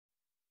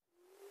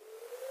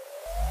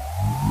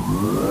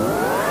What's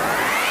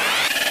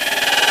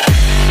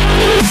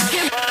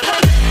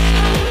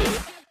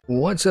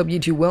up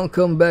YouTube,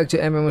 welcome back to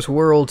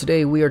MMOSWORLD.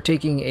 Today we are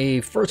taking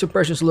a first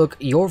impressions look,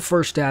 your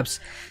first steps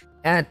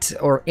at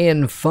or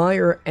in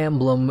Fire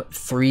Emblem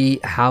 3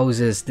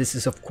 Houses. This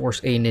is of course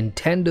a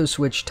Nintendo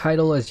Switch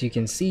title, as you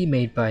can see,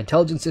 made by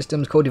Intelligent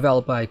Systems,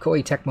 co-developed by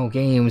Koei Tecmo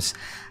Games,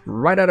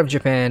 right out of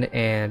Japan,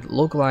 and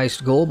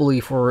localized globally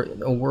for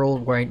a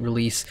worldwide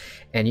release.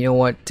 And you know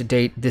what, to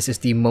date this is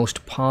the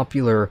most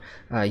popular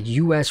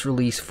US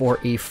release for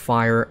a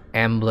Fire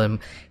Emblem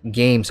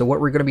game. So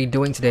what we're going to be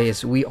doing today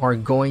is we are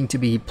going to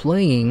be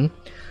playing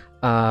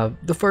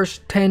the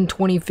first 10,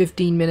 20,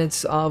 15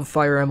 minutes of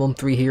Fire Emblem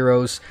 3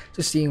 Heroes,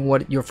 just seeing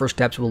what your first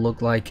steps will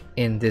look like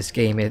in this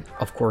game.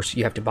 Of course,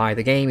 you have to buy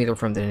the game either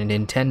from the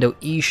Nintendo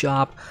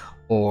eShop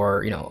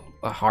or, you know,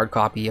 a hard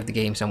copy of the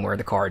game somewhere,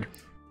 the card.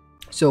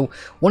 So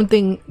one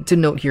thing to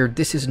note here,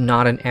 this is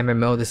not an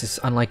MMO. This is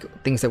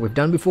unlike things that we've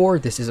done before.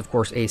 This is of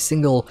course a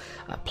single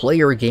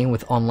player game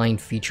with online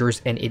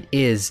features, and it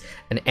is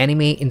an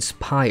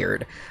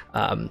anime-inspired,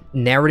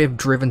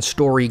 narrative-driven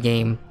story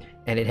game.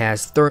 And it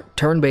has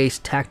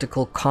turn-based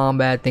tactical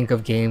combat. Think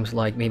of games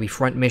like maybe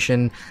Front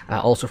Mission,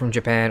 also from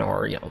Japan,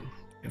 or, you know,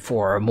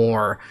 for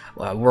more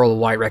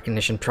worldwide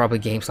recognition, probably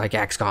games like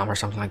XCOM or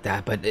something like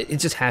that. But it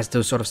just has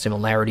those sort of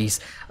similarities,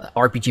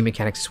 RPG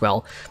mechanics as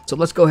well. So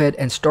let's go ahead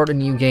and start a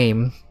new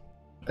game.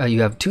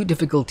 You have two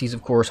difficulties,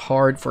 of course: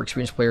 hard for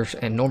experienced players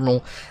and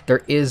normal.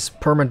 There is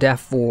permadeath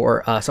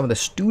for some of the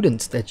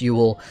students that you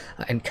will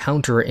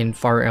encounter in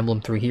Fire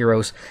Emblem 3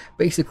 Heroes.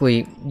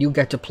 Basically, you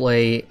get to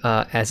play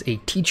as a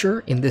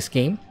teacher in this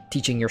game,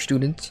 teaching your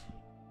students.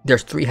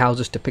 There's 3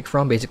 houses to pick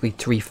from, basically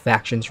 3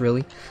 factions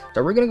really.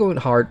 So we're going to go with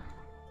hard,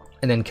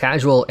 and then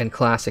casual and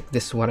classic.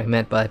 This is what I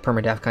meant by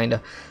permadeath,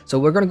 kinda. So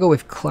we're going to go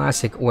with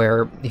classic,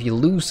 where if you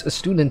lose a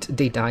student,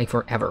 they die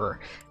forever.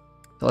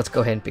 So let's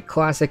go ahead and pick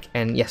classic,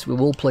 and yes, we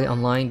will play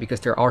online because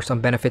there are some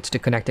benefits to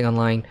connecting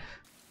online.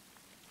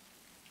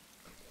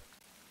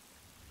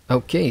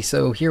 Okay,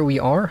 so here we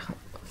are.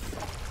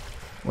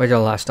 Where's our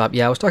last stop?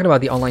 Yeah, I was talking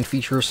about the online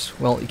features.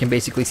 Well, you can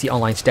basically see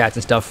online stats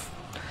and stuff.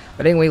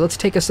 But anyway, let's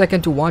take a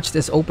second to watch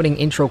this opening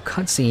intro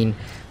cutscene.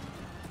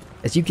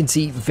 As you can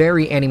see,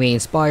 very anime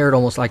inspired,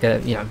 almost like a,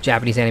 you know,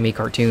 Japanese anime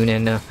cartoon,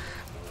 and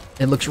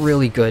it looks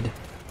really good.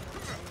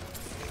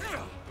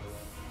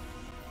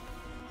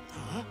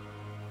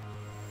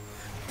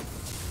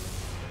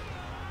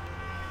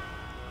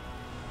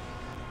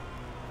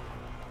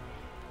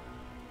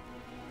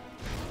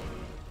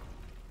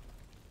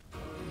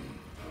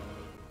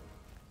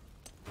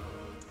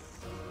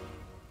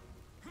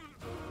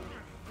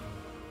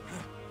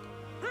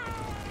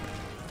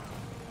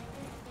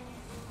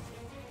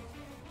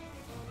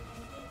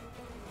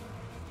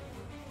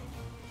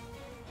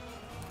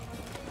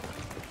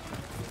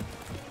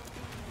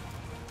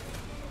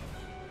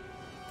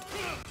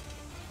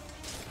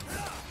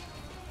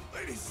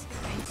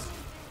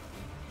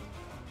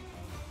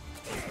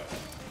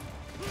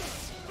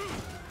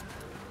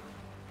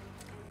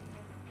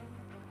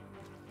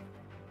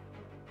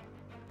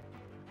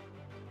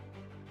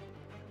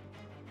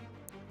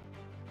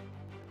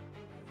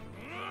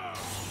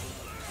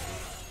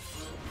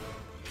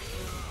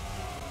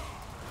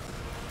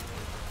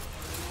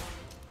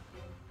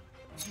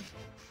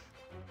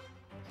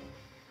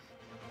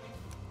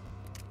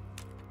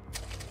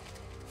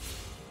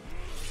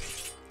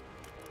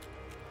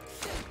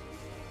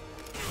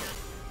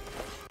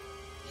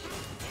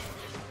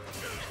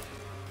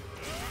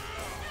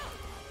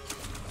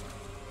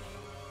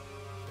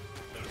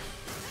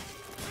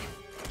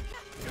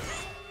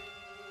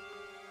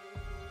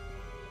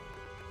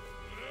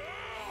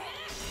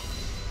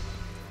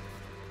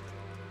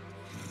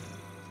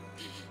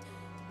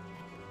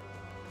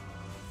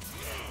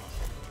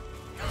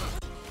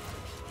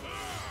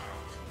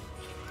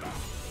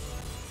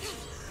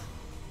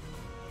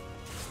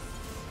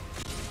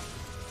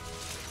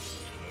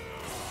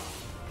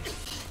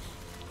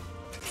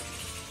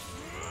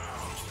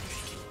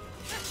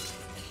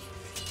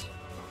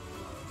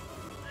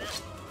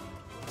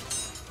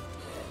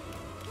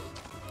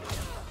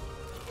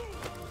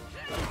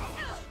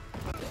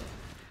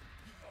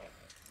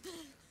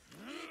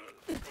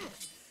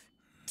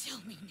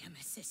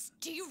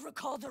 Do you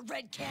recall the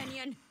Red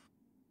Canyon?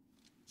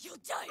 You'll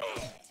die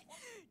in it!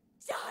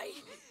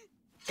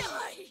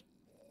 Die!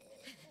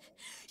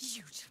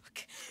 You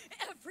took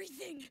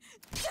everything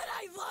that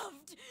I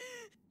loved!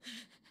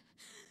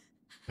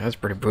 That's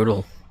pretty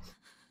brutal.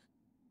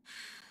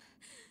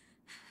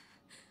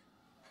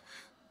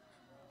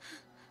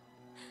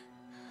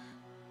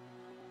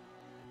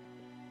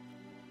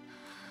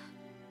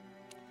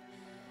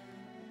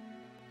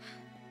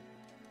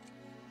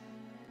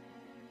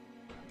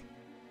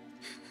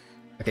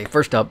 Okay,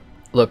 first up,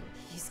 look.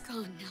 He's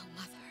gone now,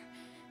 Mother.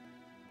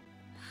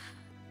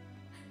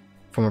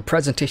 From a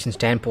presentation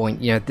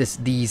standpoint, you know,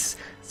 these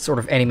sort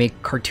of anime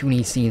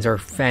cartoony scenes are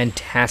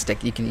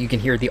fantastic. You can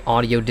hear the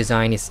audio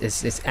design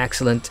is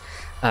excellent.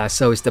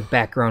 so is the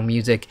background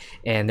music,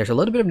 and there's a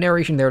little bit of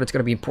narration there that's going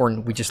to be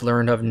important. We just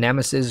learned of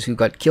Nemesis, who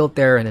got killed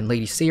there, and then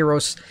Lady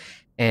Seros.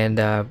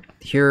 And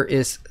here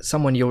is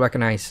someone you'll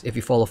recognize if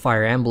you follow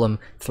Fire Emblem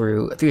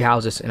through 3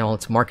 Houses and all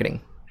its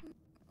marketing.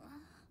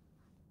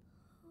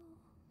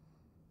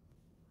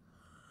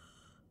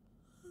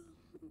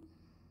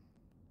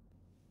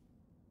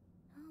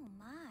 Oh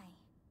my.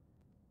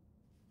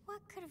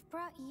 What could have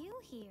brought you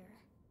here?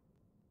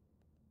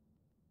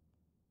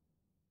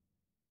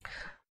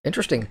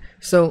 Interesting.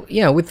 So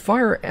yeah, with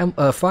Fire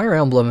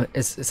Emblem,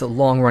 it's a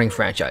long-running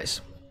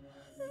franchise.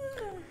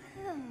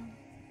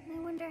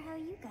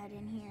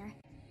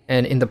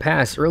 And in the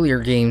past, earlier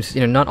games,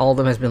 not all of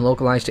them has been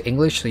localized to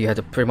English, so you had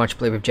to pretty much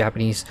play with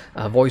Japanese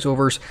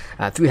voiceovers.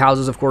 3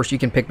 Houses, of course, you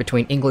can pick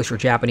between English or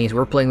Japanese.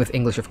 We're playing with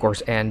English, of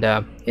course, and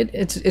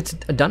it's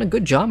done a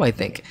good job, I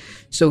think.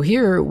 So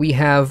here we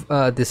have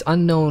this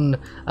unknown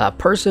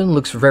person,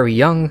 looks very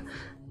young.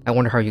 I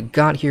wonder how you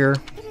got here.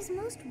 It is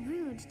most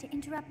rude to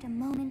interrupt a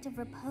moment of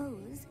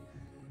repose.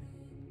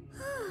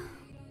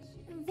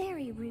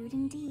 Very rude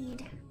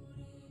indeed.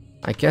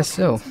 I guess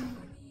so.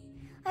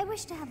 I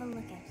wish to have a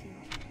look at you.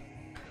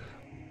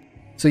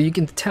 So you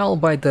can tell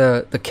by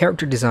the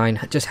character design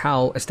just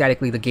how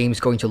aesthetically the game is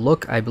going to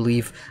look. I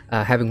believe,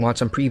 having watched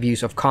some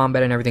previews of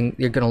combat and everything,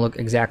 they're going to look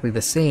exactly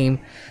the same.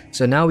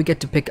 So now we get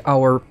to pick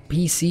our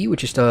PC,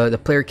 which is the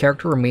player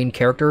character or main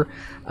character.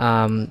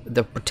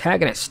 The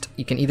protagonist,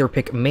 you can either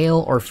pick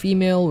male or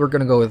female. We're going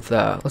to go with,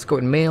 let's go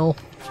with male.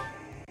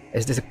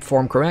 Is this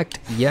form correct?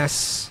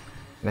 Yes.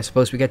 And I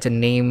suppose we get to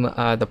name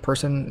the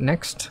person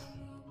next.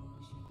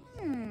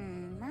 I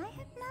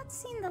have not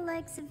seen the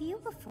likes of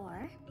you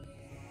before.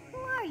 Who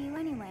are you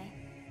anyway?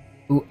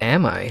 Who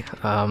am I?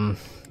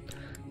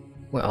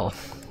 Well,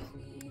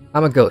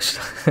 I'm a ghost,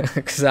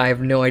 because I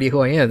have no idea who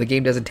I am. The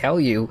game doesn't tell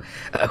you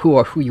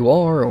who you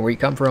are or where you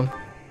come from.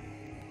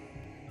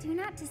 Do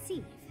not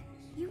deceive.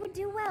 You would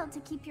do well to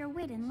keep your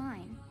wit in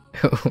line.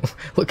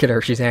 Look at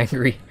her, she's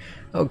angry.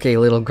 Okay,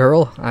 little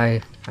girl,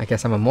 I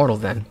guess I'm immortal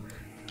then.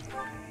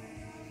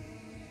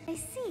 I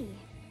see.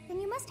 Then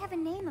you must have a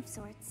name of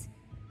sorts.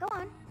 Go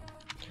on.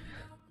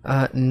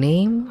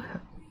 Name?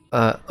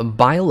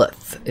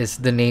 Byleth is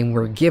the name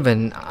we're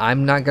given.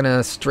 I'm not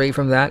gonna stray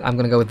from that. I'm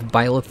gonna go with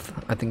Byleth.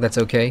 I think that's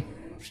okay.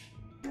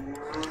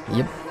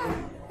 Yep.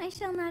 I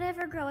shall not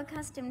ever grow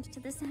accustomed to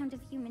the sound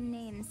of human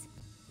names.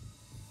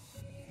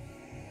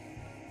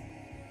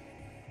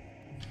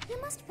 You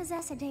must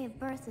possess a day of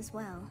birth as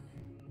well.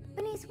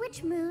 Beneath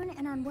which moon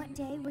and on what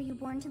day were you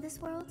born to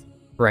this world?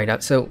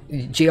 Right, so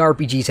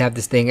JRPGs have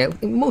this thing.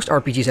 Most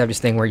RPGs have this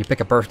thing where you pick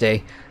a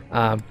birthday.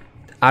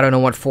 I don't know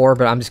what for,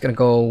 but I'm just gonna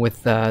go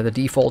with the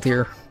default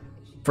here.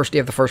 First day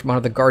of the first month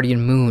of the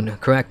Guardian Moon,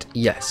 correct?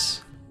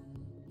 Yes.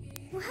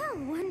 Well,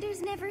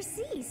 wonders never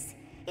cease.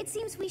 It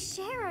seems we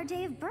share our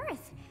day of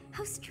birth.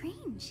 How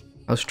strange.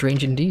 How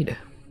strange indeed.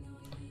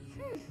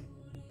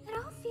 It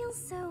all feels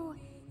so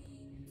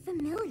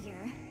familiar.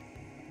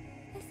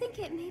 I think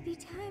it may be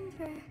time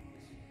for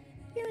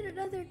yet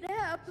another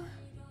nap.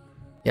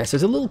 Yes,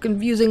 it's a little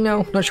confusing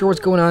now. Not sure what's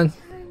going on.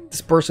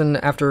 This person,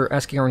 after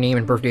asking our name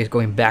and birthday, is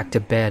going back to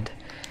bed.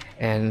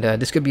 And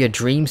this could be a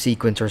dream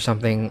sequence or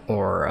something,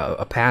 or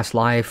a past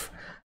life,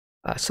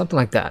 something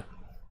like that.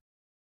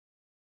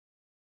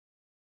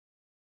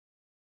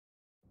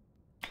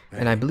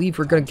 And I believe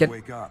we're going to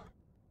get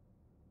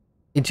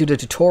into the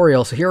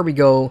tutorial. So here we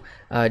go.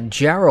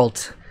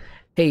 Geralt,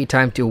 hey,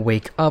 time to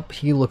wake up.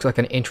 He looks like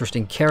an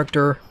interesting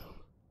character.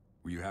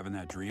 Were you having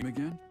that dream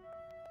again?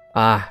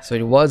 Ah, so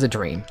it was a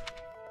dream.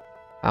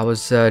 I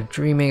was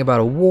dreaming about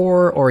a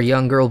war or a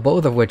young girl,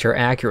 both of which are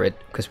accurate,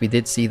 because we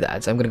did see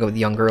that, so I'm gonna go with the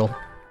young girl.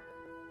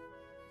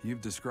 You've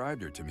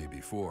described her to me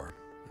before.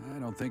 I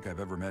don't think I've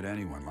ever met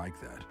anyone like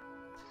that.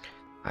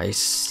 I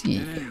see.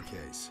 In any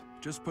case,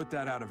 just put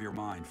that out of your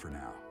mind for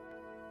now.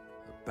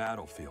 The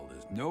battlefield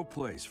is no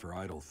place for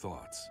idle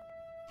thoughts.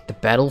 The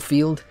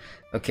battlefield?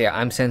 Okay,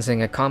 I'm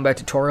sensing a combat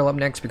tutorial up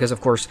next, because of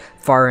course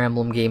Fire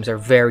Emblem games are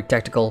very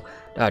technical,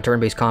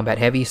 turn-based combat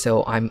heavy,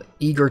 so I'm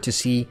eager to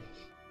see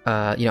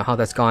how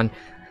that's gone.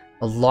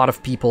 A lot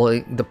of people,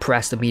 the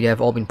press, the media, have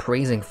all been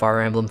praising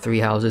Fire Emblem 3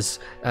 Houses.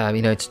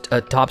 It's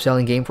a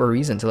top-selling game for a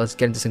reason, so let's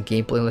get into some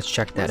gameplay and let's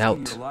check that out.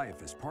 Risking your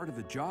life is part of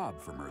the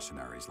job for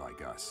mercenaries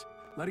like us.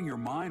 Letting your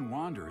mind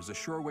wander is a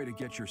sure way to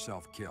get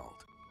yourself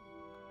killed.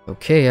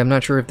 Okay, I'm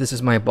not sure if this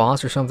is my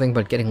boss or something,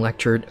 but getting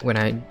lectured when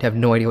I have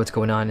no idea what's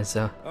going on is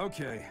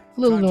okay, a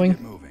little time annoying. To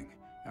get moving.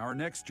 Our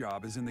next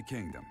job is in the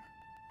kingdom.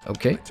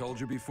 Okay. I told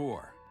you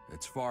before,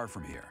 it's far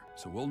from here,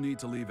 so we'll need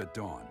to leave at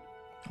dawn.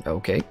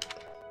 Okay.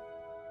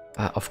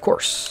 Of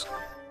course.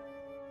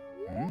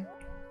 Oh,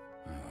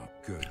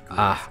 good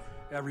grief.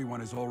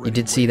 Everyone is already You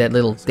did see that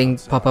little thing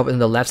pop up in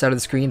the left side of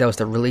the screen. That was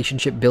the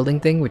relationship building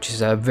thing, which is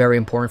very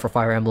important for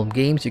Fire Emblem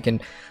games. You can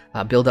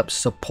build up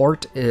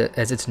support,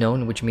 as it's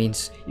known, which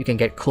means you can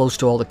get close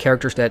to all the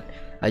characters that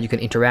you can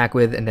interact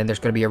with, and then there's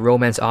going to be a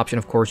romance option.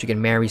 Of course, you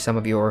can marry some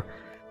of your,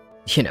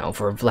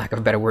 for lack of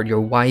a better word,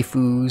 your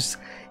waifus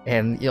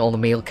and all the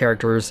male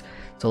characters.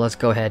 So let's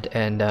go ahead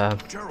and...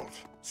 Geralt,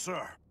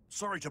 sir,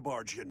 Sorry to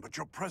barge in, but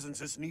your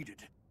presence is needed.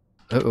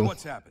 Uh-oh.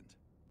 What's happened?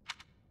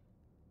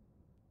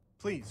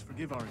 Please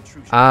forgive our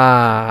intrusion.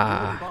 Ah.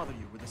 We wouldn't bother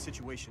you with a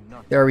situation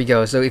not. There we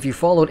go. So if you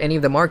followed any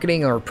of the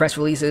marketing or press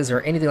releases or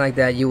anything like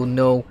that, you will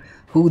know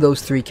who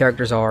those three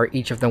characters are,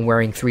 each of them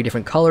wearing three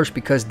different colors,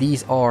 because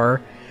these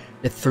are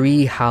the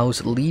three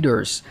house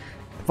leaders.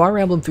 Fire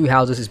Emblem Three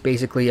Houses is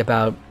basically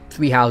about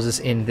three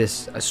houses in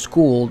this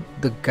school,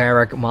 the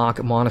Garak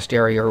Mach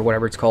Monastery or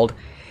whatever it's called.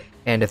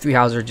 And the three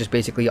houses are just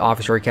basically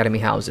officer academy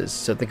houses.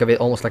 So think of it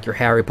almost like your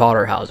Harry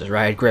Potter houses,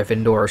 right?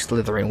 Gryffindor,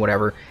 Slytherin,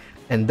 whatever.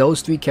 And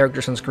those three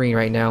characters on screen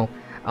right now,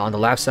 on the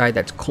left side,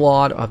 that's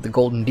Claude of the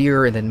Golden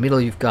Deer, and then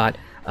middle you've got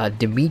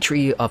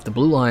Dimitri of the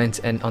Blue Lions,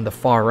 and on the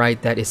far right,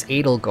 that is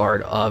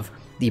Edelgard of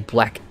the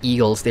Black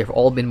Eagles. They've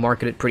all been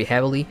marketed pretty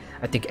heavily.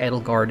 I think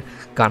Edelgard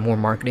got more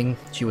marketing.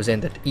 She was in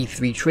the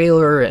E3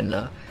 trailer and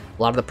a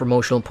lot of the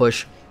promotional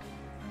push.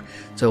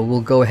 So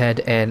we'll go ahead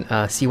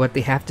and see what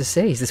they have to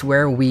say. Is this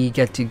where we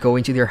get to go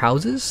into their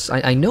houses?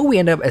 I know we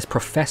end up as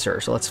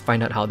professor, so let's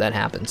find out how that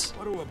happens.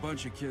 What do a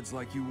bunch of kids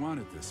like you want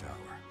at this hour?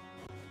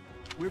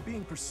 We're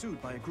being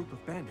pursued by a group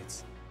of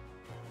bandits.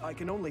 I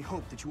can only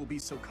hope that you will be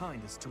so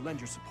kind as to lend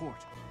your support.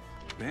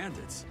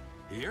 Bandits?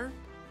 Here?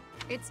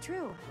 It's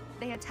true.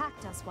 They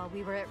attacked us while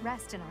we were at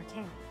rest in our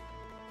camp.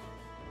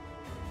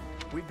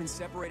 We've been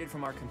separated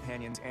from our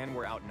companions and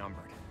we're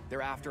outnumbered.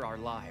 They're after our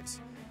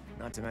lives,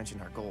 not to mention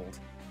our gold.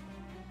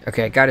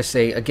 Okay, I gotta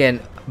say,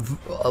 again,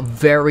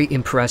 very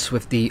impressed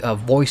with the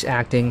voice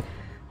acting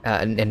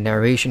and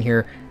narration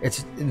here. It's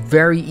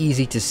very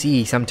easy to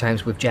see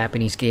sometimes with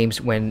Japanese games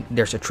when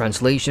there's a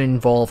translation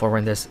involved or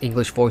when there's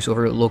English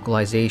voiceover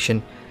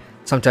localization.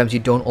 Sometimes you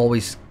don't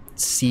always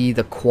see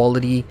the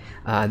quality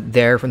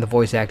there from the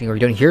voice acting, or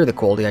you don't hear the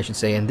quality, I should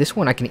say. And this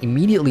one, I can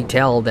immediately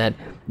tell that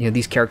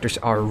these characters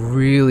are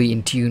really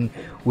in tune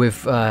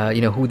with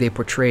who they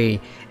portray,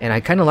 and I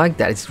kind of like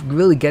that. It's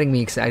really getting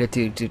me excited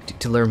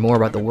to learn more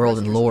about the world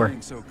and lore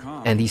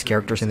and these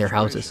characters in their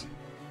houses.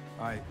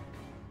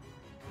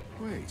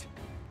 Wait,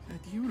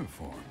 that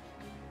uniform.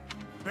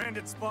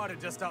 Bandit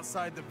spotted just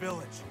outside the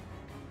village.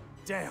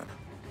 Damn,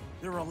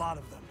 there were a lot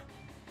of them.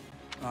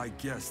 I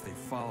guess they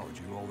followed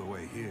you all the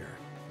way here.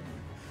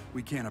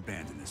 We can't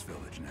abandon this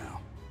village now.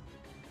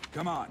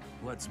 Come on,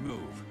 let's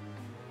move.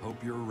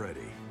 Hope you're ready.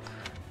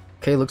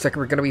 Okay, looks like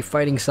we're gonna be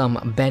fighting some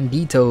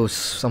banditos,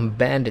 some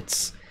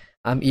bandits.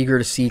 I'm eager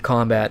to see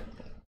combat.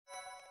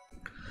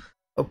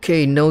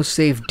 Okay, no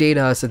save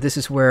data, so this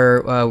is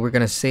where we're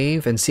gonna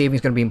save, and saving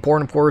is gonna be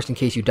important, of course, in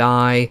case you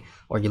die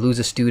or you lose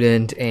a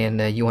student, and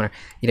you wanna,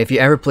 if you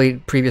ever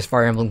played previous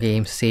Fire Emblem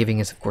games, saving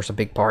is of course a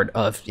big part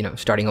of,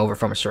 starting over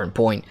from a certain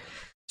point.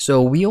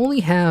 So we only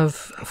have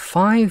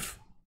 5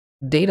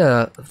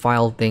 data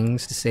file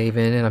things to save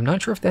in, and I'm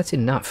not sure if that's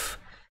enough.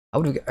 I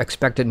would have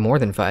expected more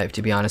than 5,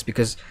 to be honest,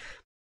 because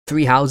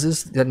 3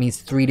 houses, that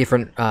means 3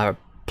 different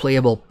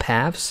playable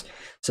paths.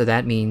 So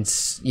that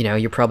means,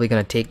 you're probably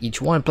going to take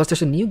each one. Plus,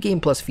 there's a New Game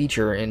Plus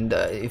feature, and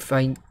if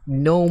I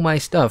know my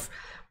stuff,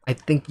 I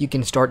think you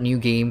can start New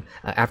Game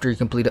after you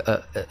complete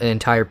an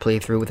entire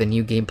playthrough with a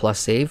New Game Plus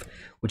save,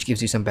 which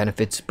gives you some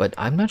benefits, but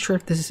I'm not sure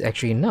if this is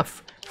actually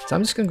enough. So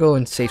I'm just going to go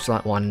and save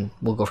slot 1,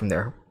 we'll go from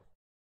there.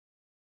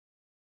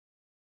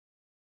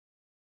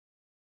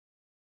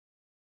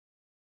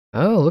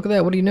 Oh, look at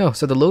that, what do you know?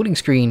 So the loading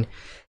screen,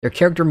 your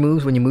character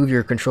moves when you move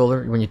your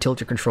controller, when you tilt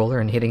your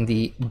controller, and hitting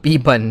the B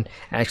button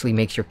actually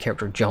makes your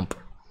character jump.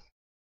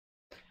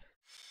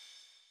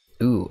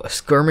 Ooh, a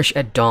skirmish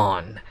at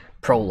dawn.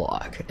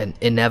 Prologue, an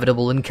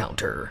inevitable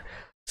encounter.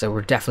 So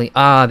we're definitely,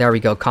 there we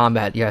go,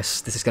 combat,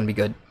 yes, this is gonna be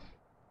good.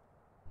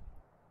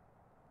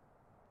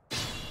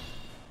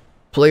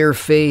 Player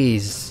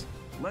phase.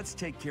 Let's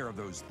take care of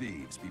those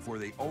thieves before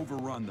they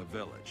overrun the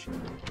village.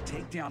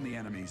 Take down the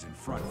enemies in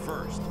front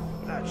first.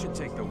 That should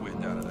take the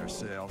wind out of their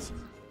sails.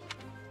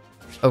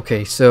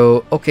 Okay,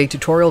 so,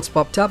 tutorials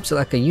popped up,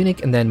 select a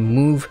unit, and then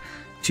move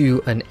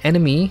to an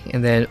enemy,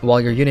 and then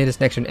while your unit is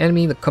next to an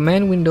enemy, the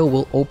command window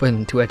will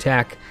open to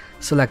attack.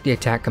 Select the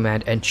attack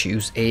command and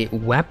choose a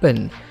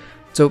weapon.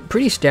 So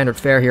pretty standard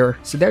fare here.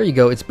 So there you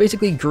go, it's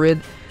basically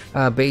grid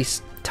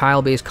based,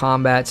 tile based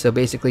combat. So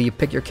basically you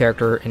pick your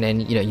character and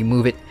then you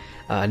move it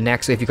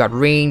next. So if you got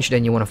range,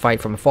 then you want to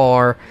fight from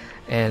afar,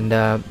 and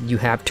you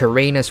have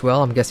terrain as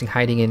well. I'm guessing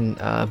hiding in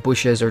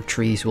bushes or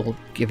trees will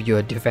give you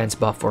a defense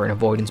buff or an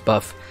avoidance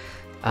buff.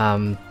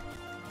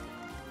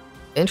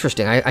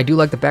 Interesting. I do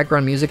like the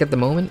background music at the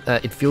moment.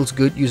 It feels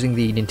good using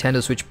the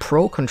Nintendo Switch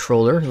Pro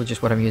controller, which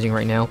is what I'm using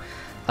right now.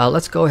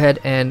 Let's go ahead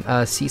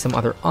and see some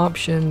other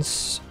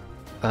options.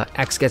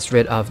 X gets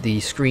rid of the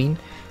screen.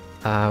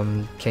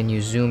 Can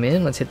you zoom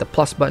in? Let's hit the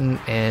plus button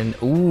and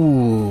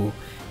ooh.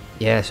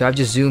 Yeah, so I've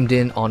just zoomed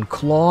in on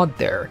Claude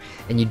there,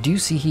 and you do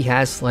see he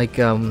has like,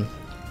 okay,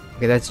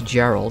 that's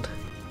Gerald.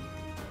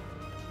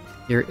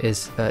 Here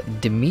is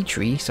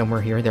Dimitri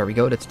somewhere here. There we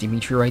go, that's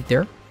Dimitri right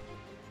there.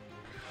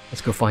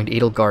 Let's go find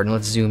Edelgard and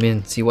let's zoom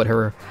in, see what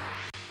her,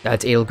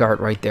 that's Edelgard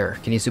right there.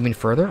 Can you zoom in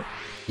further?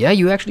 Yeah,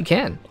 you actually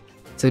can.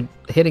 So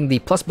hitting the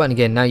plus button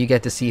again, now you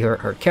get to see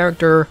her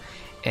character,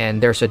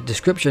 and there's a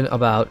description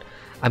about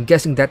I'm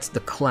guessing that's the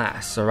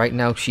class. So right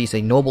now she's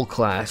a noble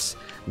class,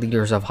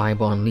 leaders of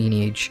highborn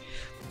lineage.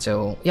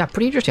 So yeah,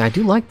 pretty interesting. I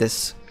do like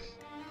this.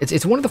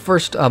 It's one of the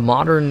first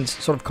modern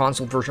sort of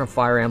console version of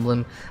Fire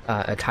Emblem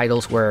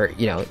titles where,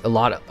 you know, a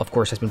lot of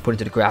course has been put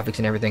into the graphics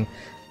and everything.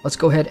 Let's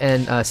go ahead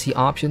and see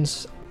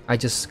options. I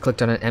just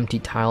clicked on an empty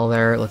tile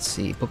there. Let's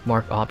see,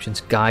 bookmark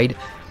options, guide.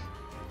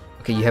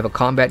 Okay, you have a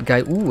combat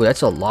guide. Ooh,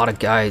 that's a lot of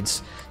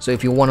guides. So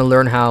if you want to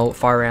learn how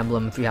Fire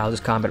Emblem 3 Houses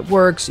combat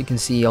works, you can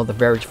see all the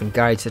various different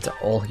guides. That's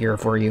all here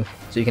for you.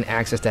 So you can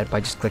access that by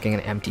just clicking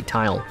an empty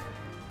tile.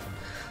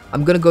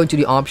 I'm going to go into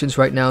the options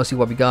right now, see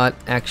what we got.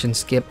 Action,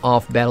 skip,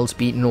 off, battle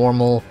speed,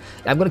 normal.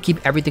 I'm going to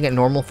keep everything at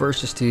normal first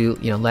just to,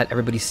 you know, let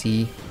everybody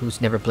see who's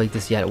never played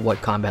this yet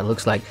what combat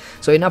looks like.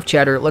 So enough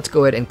chatter, let's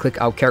go ahead and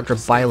click our character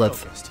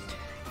Byleth.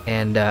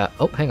 And,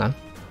 oh, hang on.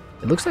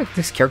 It looks like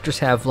these characters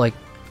have, like,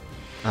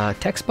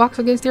 text box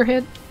against their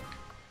head.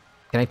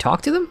 Can I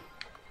talk to them?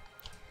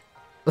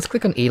 Let's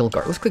click on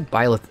Edelgard. Let's click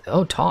Byleth.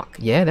 Oh, talk.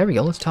 Yeah, there we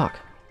go. Let's talk.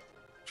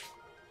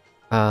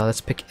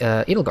 Let's pick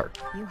Edelgard.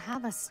 You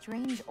have a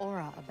strange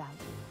aura about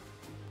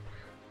you.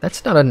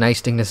 That's not a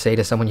nice thing to say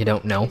to someone you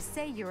don't know. You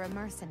say you're a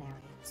mercenary,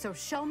 so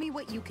show me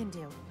what you can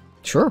do.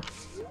 Sure.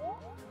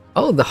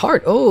 Oh, the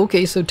heart. Oh,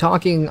 okay. So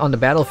talking on the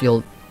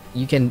battlefield,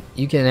 you can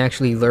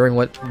actually learn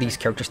what these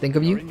characters think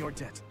of We're you. in your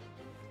debt.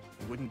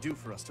 It wouldn't do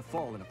for us to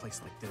fall in a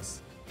place like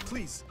this.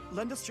 Please,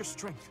 lend us your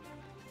strength.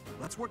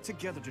 Let's work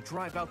together to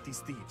drive out these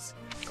thieves.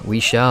 We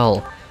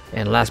shall.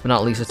 And last but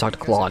not least, let's talk to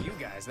Because of Claude. you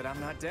guys that I'm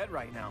not dead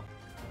right now.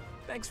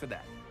 Thanks for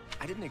that.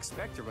 I didn't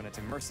expect to run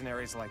into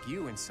mercenaries like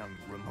you in some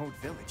remote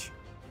village.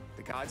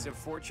 The gods of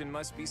fortune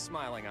must be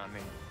smiling on me.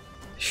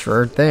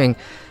 Sure thing.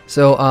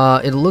 So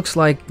it looks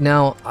like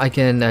now I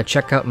can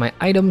check out my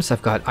items.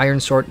 I've got Iron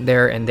Sword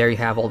there, and there you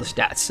have all the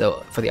stats.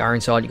 So for the Iron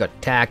Sword, you got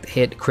attack,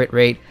 hit, crit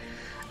rate,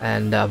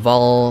 and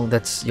Vol,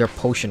 that's your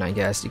potion, I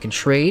guess. You can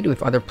trade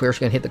with other players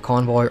who can hit the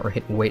convoy or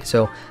hit weight.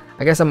 So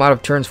I guess I'm out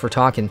of turns for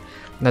talking.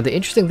 Now the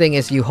interesting thing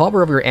is you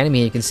hover over your enemy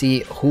and you can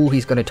see who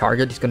he's going to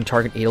target. He's going to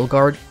target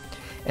Edelgard.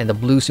 And the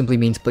blue simply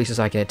means places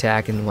I can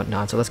attack and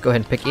whatnot. So let's go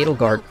ahead and pick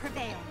Edelgard.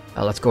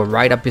 Let's go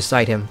right up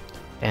beside him.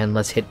 And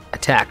let's hit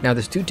attack. Now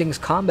there's two things,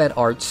 combat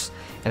arts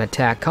and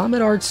attack.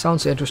 Combat arts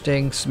sounds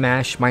interesting.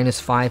 Smash,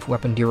 -5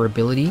 weapon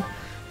durability.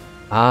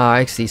 Ah,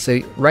 I see. So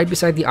right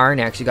beside the Iron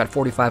Axe, you got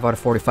 45 out of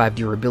 45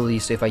 durability.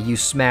 So if I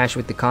use Smash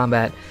with the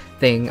combat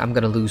thing, I'm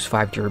going to lose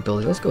 5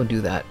 durability. Let's go and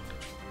do that.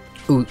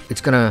 Ooh, it's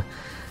going to...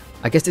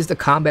 I guess this is the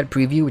combat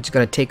preview, which is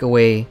going to take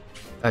away...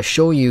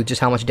 show you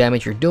just how much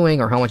damage you're doing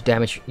or how much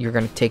damage you're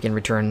going to take in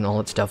return and all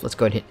that stuff. Let's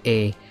go ahead and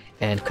hit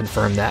A and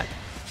confirm that.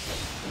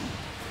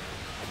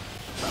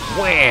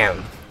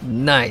 Wham!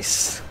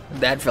 Nice.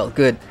 That felt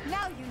good.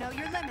 Now you know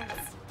your limits.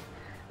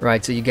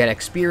 Right, so you get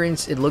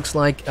experience, it looks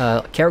like,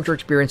 character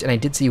experience, and I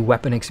did see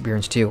weapon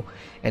experience too.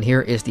 And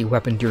here is the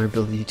weapon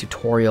durability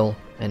tutorial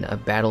and a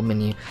battle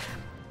menu.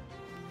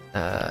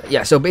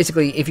 Yeah, so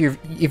basically, if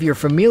you're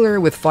familiar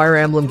with Fire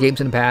Emblem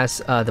games in the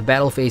past, the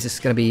battle phase is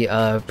going to be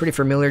pretty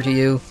familiar to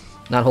you.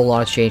 Not a whole lot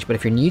has changed, but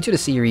if you're new to the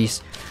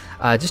series,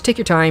 just take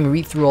your time,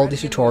 read through all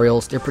these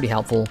tutorials. They're pretty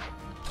helpful.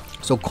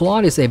 So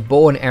Claude is a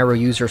bow and arrow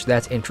user, so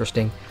that's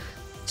interesting.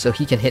 So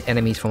he can hit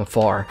enemies from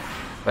afar.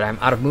 But I'm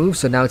out of moves,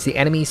 so now it's the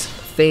enemy's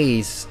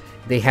phase.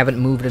 They haven't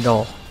moved at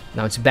all.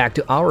 Now it's back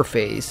to our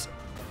phase.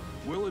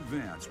 We'll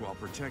advance while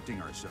protecting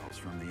ourselves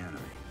from the enemy.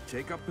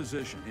 Take up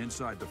position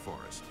inside the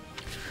forest.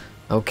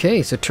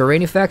 Okay, so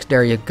terrain effects,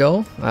 there you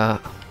go.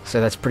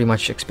 So that's pretty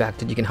much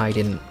expected. You can hide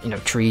in, you know,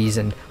 trees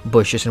and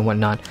bushes and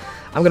whatnot.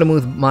 I'm gonna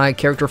move my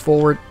character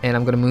forward, and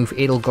I'm gonna move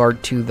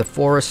Edelgard to the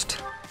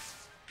forest.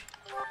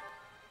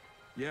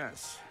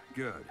 Yes,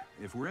 good.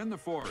 If we're in the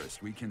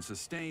forest, we can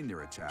sustain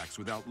their attacks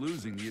without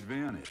losing the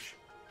advantage.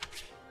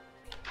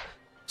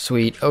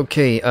 Sweet.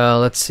 Okay,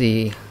 let's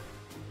see.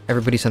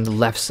 Everybody's on the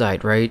left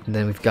side, right? And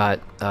then we've got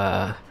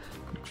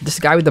this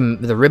guy with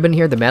the ribbon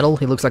here, the medal.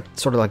 He looks like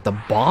sort of like the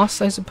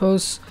boss, I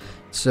suppose.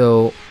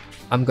 So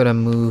I'm gonna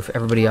move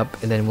everybody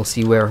up, and then we'll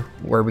see where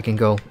we can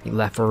go,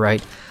 left or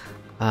right.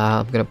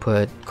 I'm gonna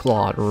put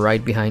Claude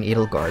right behind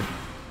Edelgard.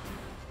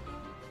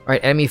 All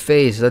right, enemy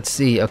phase. Let's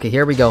see. Okay,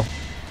 here we go.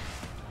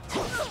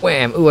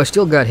 Wham! Ooh, I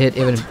still got hit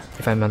even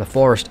if I'm on the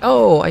forest.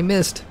 Oh, I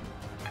missed.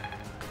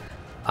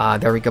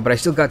 There we go. But I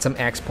still got some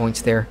axe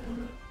points there.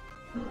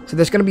 So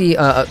there's going to be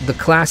the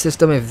class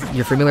system. If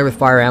you're familiar with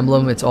Fire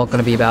Emblem, it's all going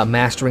to be about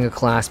mastering a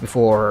class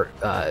before,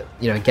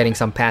 you know, getting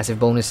some passive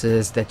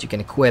bonuses that you can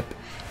equip,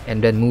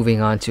 and then moving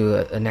on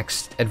to a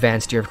next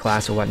advanced tier of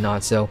class or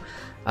whatnot. So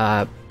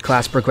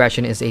class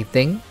progression is a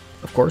thing,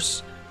 of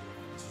course.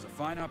 This is a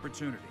fine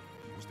opportunity.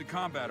 Use the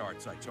combat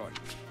arts I taught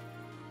you.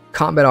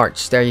 Combat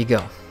arts, there you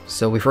go.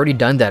 So we've already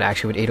done that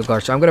actually with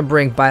Edelgard. So I'm going to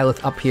bring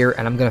Byleth up here,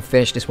 and I'm going to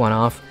finish this one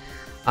off.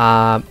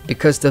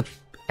 Because the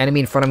enemy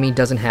in front of me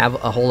doesn't have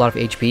a whole lot of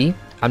HP,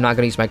 I'm not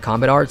going to use my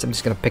combat arts. I'm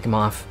just going to pick him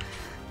off.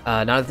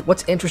 Now,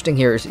 what's interesting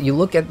here is you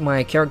look at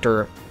my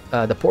character,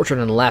 the portrait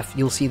on the left,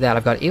 you'll see that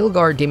I've got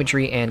Edelgard,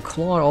 Dimitri, and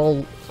Claude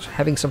all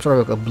having some sort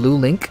of a blue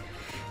link.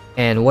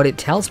 And what it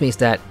tells me is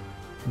that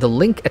the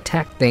link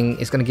attack thing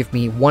is going to give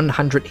me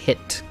 100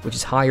 hit, which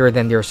is higher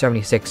than their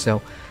 76,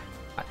 so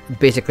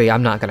basically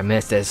I'm not going to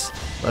miss this.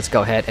 Let's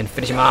go ahead and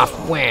finish him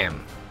off.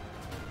 Wham!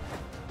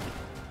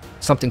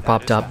 Something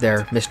popped up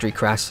there, mystery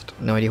crest,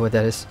 no idea what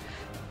that is.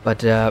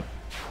 But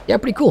yeah,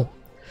 pretty cool.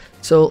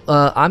 So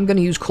I'm going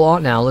to use Claw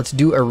now. Let's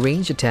do a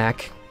range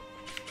attack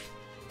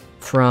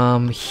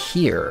from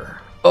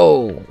here.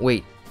 Oh,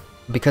 wait.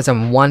 Because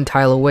I'm 1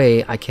 tile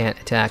away, I can't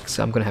attack,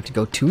 so I'm going to have to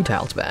go 2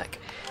 tiles back.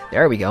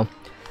 There we go.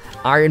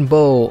 Iron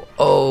Bow.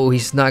 Oh,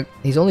 he's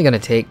only going to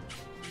take...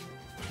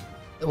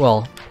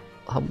 Well,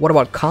 what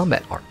about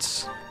combat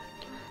arts?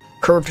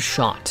 Curved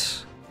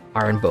Shot.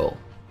 Iron Bow.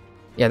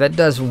 Yeah, that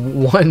does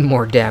 1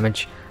 more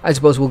damage. I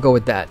suppose we'll go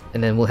with that,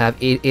 and then we'll have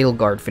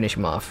Edelgard finish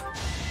him off.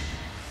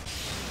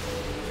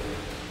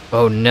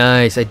 Oh,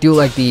 nice. I do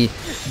like the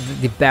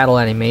battle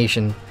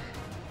animation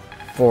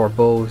for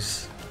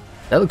bows.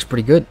 That looks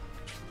pretty good.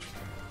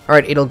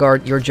 Alright,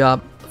 Edelgard, your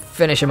job.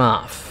 Finish him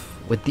off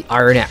with the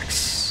Iron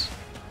Axe.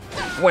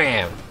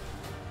 Wham!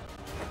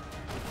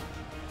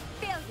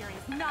 Failure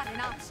is not an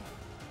option.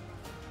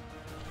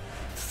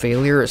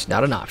 Failure is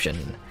not an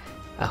option.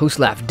 Who's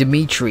left?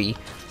 Dimitri.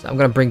 So I'm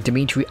going to bring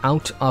Dimitri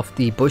out of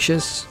the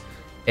bushes.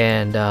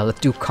 And let's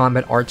do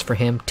combat arts for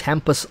him.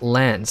 Tempest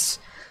Lance.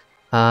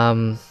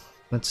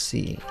 Let's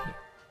see.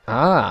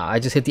 I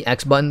just hit the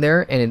X button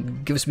there, and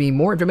it gives me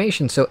more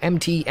information. So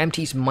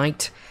MT's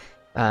might,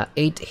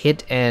 8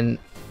 hit, and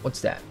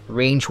what's that?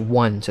 Range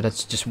 1. So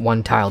that's just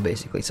 1 tile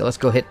basically. So let's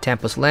go hit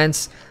Tempest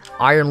Lance,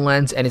 Iron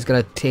Lance, and it's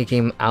gonna take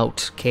him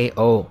out.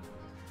 KO.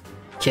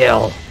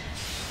 Kill.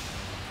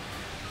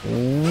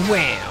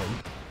 Wham!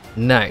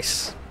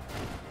 Nice.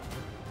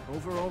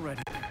 Over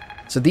already.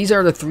 So these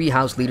are the 3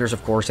 house leaders,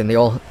 of course, and they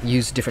all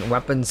use different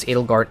weapons.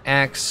 Edelgard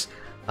Axe,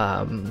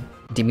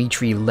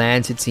 Dimitri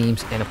Lance, it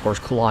seems, and of course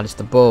Claude is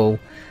the bow.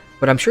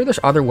 But I'm sure there's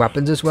other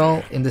weapons as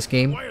well in this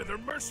game. Why are there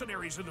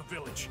mercenaries in the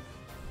village?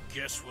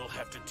 Guess we'll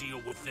have to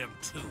deal with them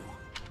too.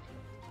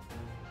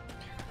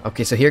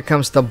 Okay, so here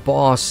comes the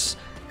boss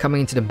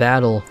coming into the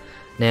battle.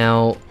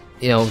 Now,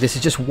 you know, this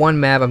is just 1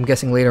 map. I'm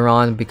guessing later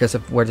on, because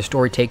of where the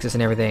story takes us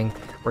and everything,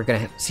 we're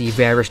gonna see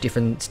various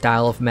different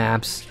style of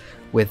maps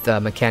with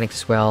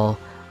mechanics as well.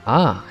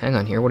 Hang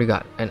on here. What do you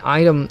got? An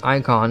item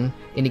icon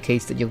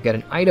indicates that you'll get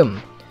an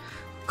item.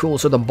 Cool,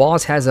 so the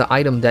boss has an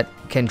item that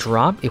can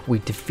drop if we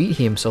defeat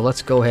him, so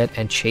let's go ahead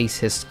and chase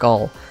his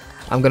skull.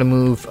 I'm gonna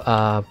move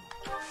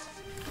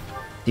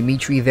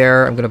Dimitri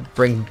there. I'm gonna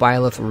bring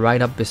Byleth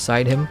right up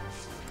beside him.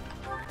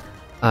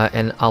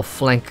 And I'll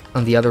flank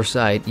on the other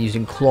side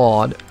using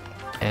Claude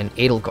and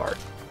Edelgard,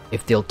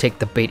 if they'll take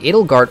the bait.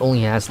 Edelgard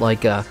only has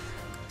like a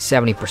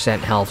 70%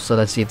 health, so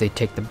let's see if they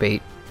take the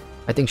bait.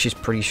 I think she's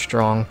pretty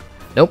strong.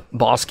 Nope,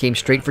 boss came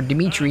straight for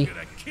Dimitri. I'm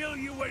gonna kill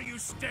you where you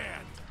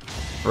stand.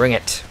 Bring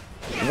it.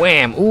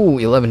 Wham! Ooh,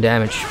 11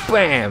 damage.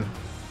 Bam!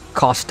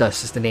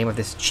 Costas is the name of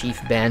this chief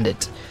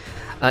bandit.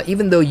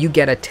 Even though you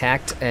get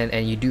attacked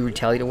and you do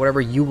retaliate or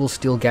whatever, you will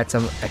still get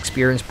some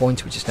experience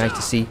points, which is nice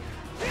to see.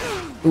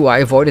 Ooh, I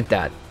avoided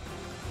that.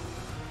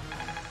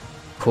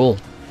 Cool.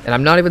 And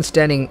I'm not even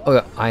standing...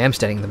 Oh, I am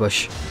standing in the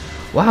bush.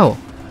 Wow.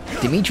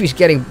 Dimitri's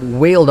getting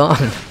wailed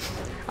on.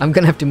 I'm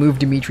gonna have to move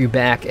Dimitri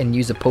back and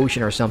use a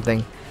potion or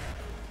something.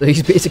 So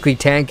he's basically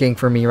tanking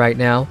for me right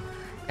now.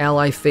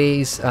 Ally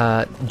phase,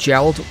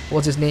 Gerald,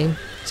 what's his name?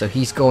 So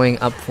he's going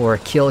up for a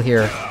kill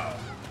here.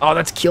 Oh,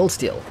 that's kill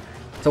still.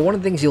 So one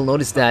of the things you'll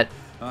notice that...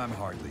 I'm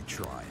hardly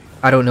trying.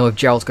 I don't know if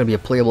Gerald's going to be a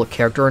playable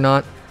character or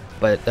not,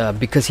 but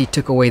because he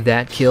took away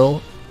that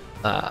kill,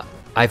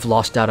 I've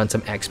lost out on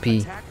some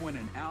XP. Attack when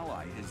an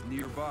ally is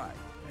nearby,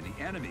 and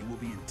the enemy will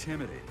be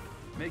intimidated,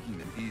 making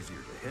them easier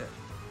to hit.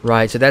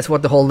 Right, so that's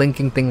what the whole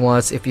linking thing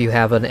was. If you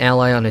have an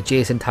ally on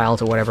adjacent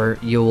tiles or whatever,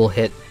 you will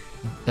hit,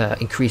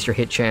 increase your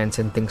hit chance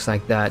and things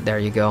like that. There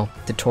you go.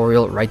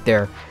 Tutorial right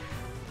there.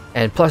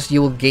 And plus,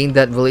 you will gain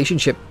that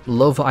relationship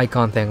love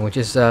icon thing, which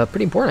is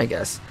pretty important, I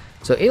guess.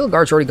 So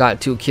Edelgard's already got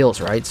 2 kills,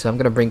 right? So I'm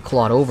going to bring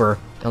Claude over,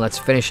 and let's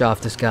finish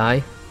off this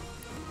guy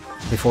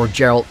before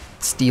Gerald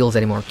steals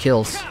any more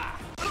kills.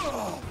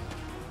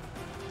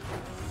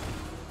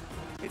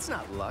 It's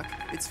not luck,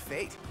 it's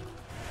fate.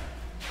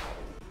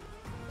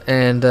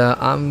 And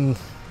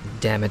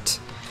damn it.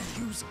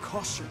 Use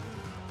caution.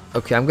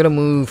 Okay, I'm going to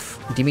move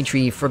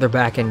Dimitri further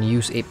back and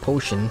use a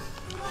potion.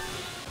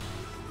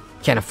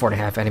 Can't afford to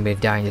have anybody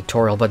die in the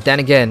tutorial, but then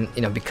again,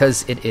 you know,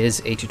 because it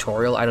is a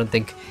tutorial, I don't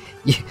think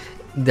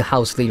the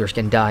house leaders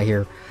can die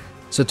here.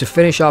 So to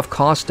finish off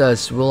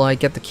Costas, will I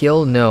get the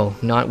kill? No,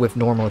 not with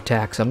normal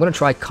attacks. So I'm going to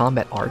try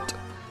combat art.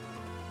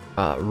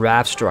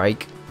 Wrath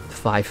Strike,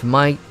 5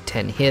 might,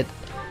 10 hit,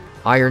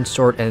 Iron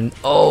Sword, and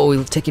oh,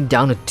 he'll take him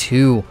down to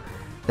 2.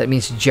 That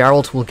means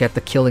Gerald will get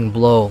the killing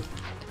blow.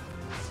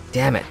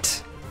 Damn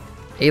it.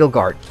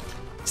 Edelgard,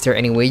 is there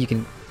any way you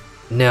can...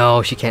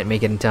 No, she can't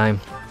make it in time,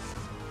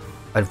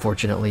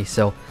 unfortunately.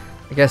 So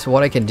I guess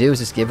what I can do is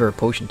just give her a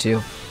potion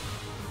too.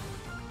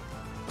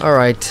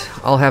 Alright,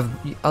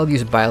 I'll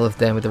use Byleth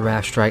then with the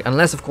Wrath Strike.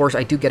 Unless, of course,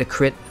 I do get a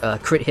crit.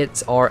 Crit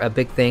hits are a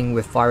big thing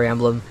with Fire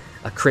Emblem.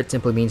 A crit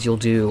simply means you'll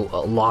do a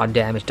lot of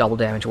damage, double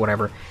damage,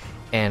 whatever,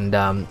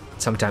 and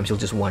sometimes you'll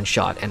just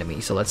one-shot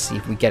enemies. So let's see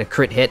if we get a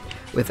crit hit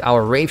with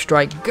our Rave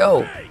Strike.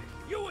 Go! Hey,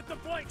 you with the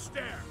blank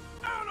stare!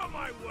 Out of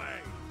my way!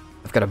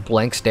 I've got a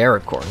blank stare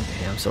according to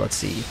him, so let's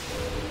see.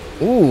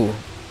 Ooh,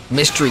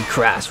 Mystery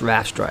Crass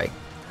Rave Strike.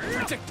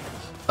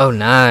 Oh,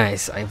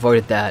 nice. I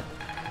avoided that.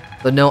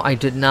 But no, I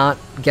did not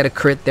get a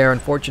crit there,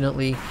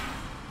 unfortunately.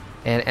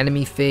 And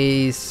enemy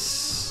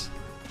phase...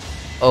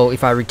 Oh,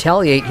 if I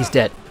retaliate, he's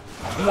dead.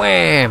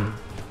 Wham!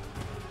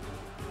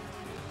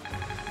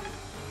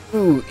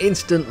 Ooh,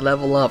 instant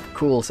level up.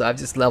 Cool, so I've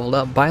just leveled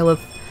up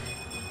Byleth.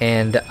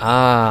 And,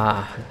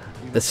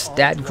 the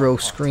stat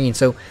growth screen.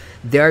 So,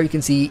 there you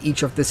can see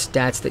each of the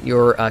stats that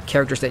your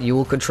characters that you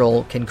will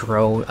control can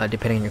grow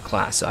depending on your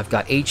class. So I've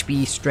got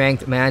HP,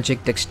 Strength,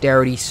 Magic,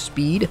 Dexterity,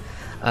 Speed,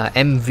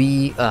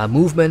 MV,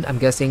 Movement, I'm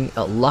guessing,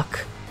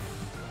 Luck,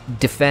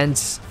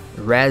 Defense,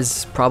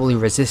 Res, probably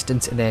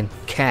Resistance, and then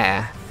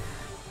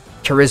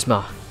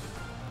Charisma.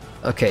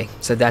 Okay,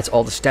 so that's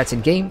all the stats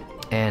in game,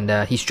 and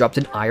he's dropped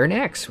an Iron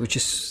Axe, which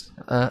is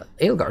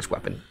Edelgard's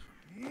weapon.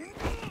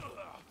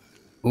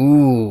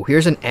 Ooh,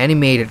 here's an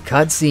animated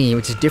cutscene,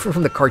 which is different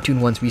from the cartoon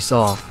ones we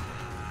saw.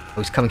 Oh,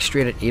 he's coming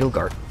straight at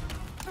Edelgard.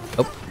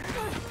 Oh.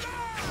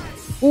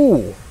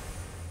 Ooh.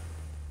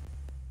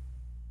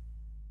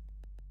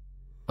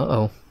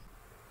 Uh-oh.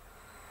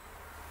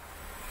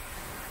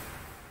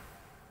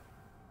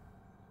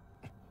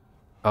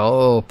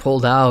 Oh,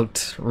 pulled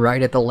out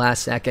right at the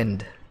last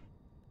second.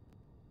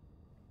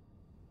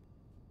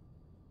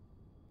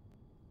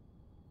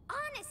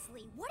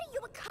 Honestly, what are you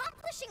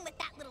accomplishing with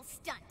that little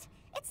stunt?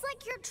 It's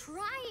like you're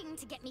trying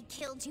to get me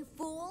killed, you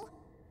fool.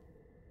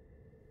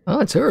 Oh,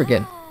 it's her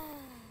again.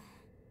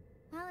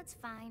 Well, it's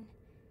fine.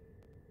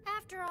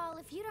 After all,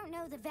 if you don't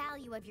know the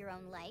value of your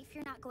own life,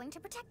 you're not going to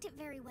protect it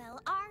very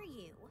well, are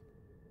you?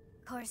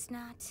 Of course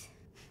not.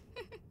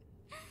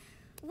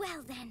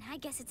 Well then, I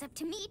guess it's up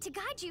to me to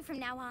guide you from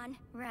now on,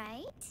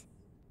 right?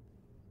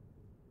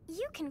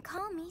 You can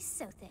call me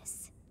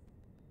Sothis,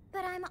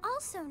 but I'm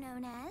also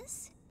known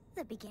as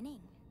the Beginning.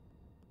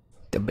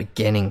 The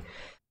Beginning.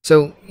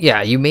 So,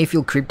 yeah, you may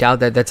feel creeped out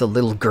that that's a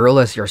little girl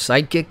as your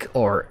sidekick,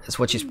 or is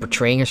what she's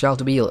portraying herself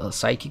to be, a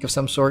sidekick of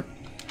some sort.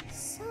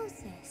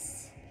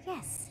 Sothis.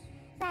 Yes,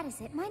 that is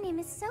it. My name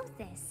is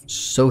Sothis.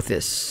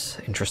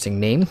 Sothis. Interesting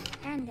name.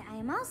 And I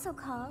am also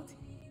called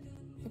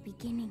the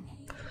Beginning.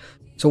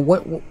 So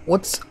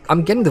what's...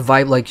 I'm getting the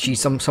vibe like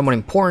she's someone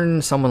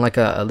important, someone like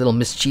a little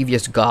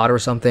mischievous god or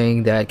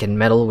something that can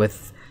meddle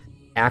with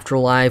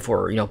afterlife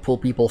or, you know, pull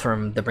people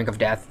from the brink of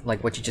death,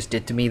 like what you just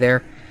did to me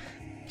there.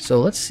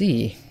 So let's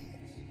see.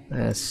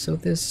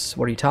 Sothis,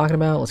 what are you talking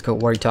about? Let's go,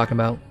 what are you talking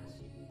about?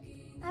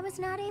 I was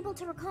not able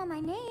to recall my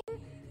name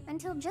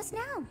until just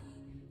now.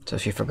 So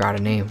she forgot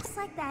a name. Just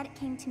like that, it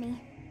came to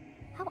me.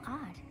 How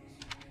odd.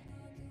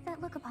 That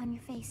look upon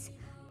your face.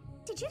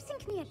 Did you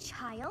think me a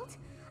child?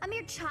 A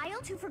mere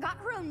child who forgot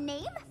her own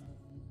name?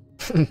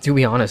 To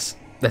be honest,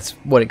 that's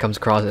what it comes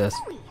across as.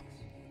 Chloe,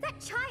 that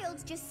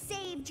child just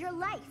saved your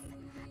life.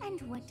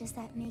 And what does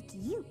that make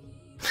you?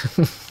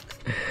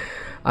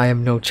 I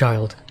am no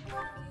child.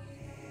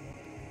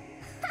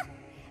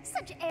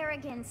 Such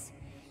arrogance.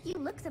 You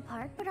look the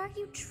part, but are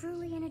you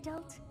truly an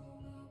adult?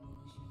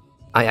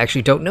 I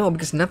actually don't know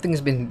because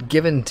nothing's been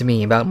given to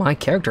me about my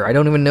character. I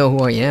don't even know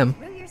who I am.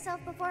 Threw yourself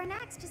before an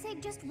axe to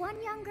save just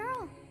one young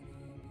girl.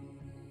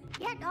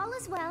 Yet all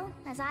is well,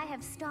 as I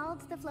have stalled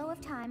the flow of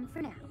time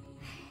for now.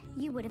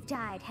 You would have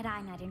died had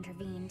I not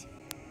intervened.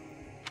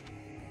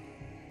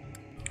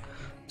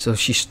 So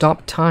she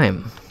stopped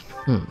time.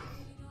 I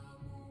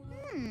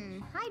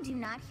do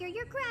not hear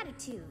your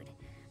gratitude.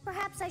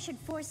 Perhaps I should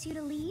force you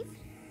to leave?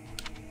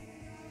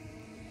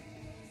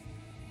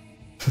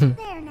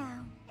 There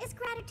now. Is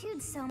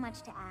gratitude so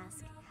much to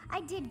ask?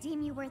 I did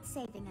deem you worth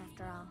saving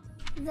after all.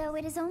 Though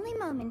it is only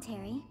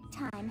momentary,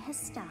 time has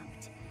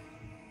stopped.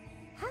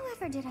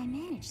 However did I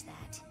manage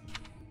that?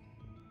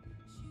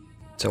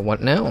 So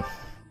what now?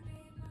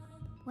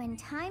 When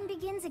time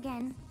begins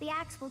again, the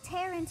axe will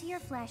tear into your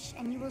flesh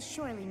and you will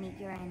surely meet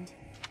your end.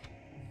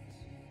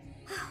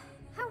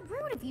 How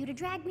rude of you to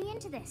drag me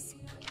into this.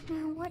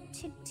 Now what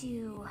to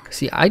do?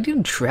 See, I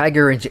didn't drag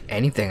her into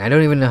anything. I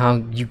don't even know how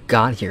you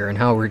got here and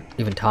how we're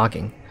even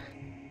talking.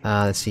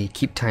 Let's see,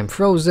 keep time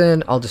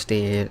frozen. I'll just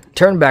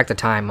turn back the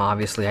time,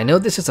 obviously. I know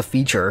this is a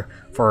feature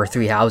for our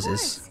 3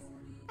 houses.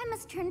 I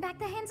must turn back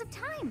the hands of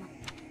time.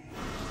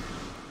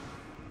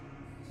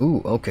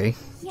 Ooh, okay.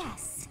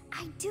 Yes,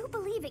 I do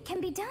believe it can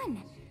be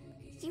done.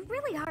 You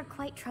really are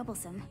quite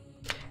troublesome.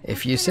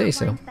 If you say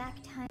so. Wind back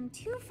time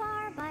too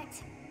far,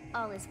 but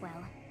all is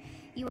well.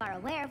 You are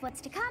aware of what's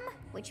to come,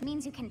 which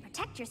means you can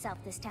protect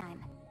yourself this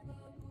time.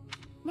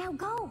 Now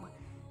go.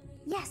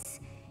 Yes,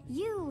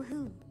 you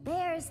who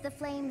bears the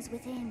flames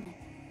within.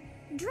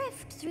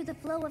 Drift through the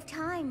flow of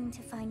time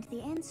to find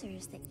the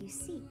answers that you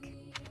seek.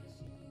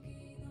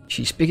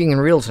 She's speaking in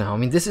riddles now. I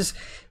mean, this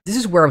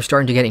is where I'm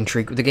starting to get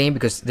intrigued with the game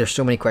because there's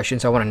so many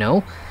questions I want to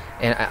know,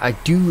 and I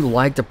do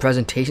like the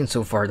presentation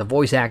so far. The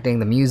voice acting,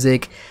 the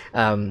music,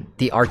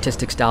 the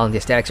artistic style, and the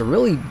aesthetics are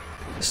really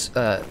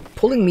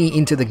pulling me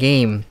into the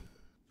game.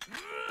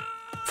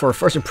 For a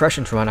first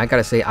impressions run, I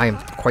gotta say I am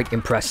quite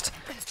impressed.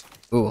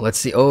 Ooh, let's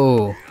see.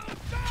 Oh,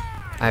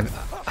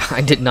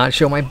 I did not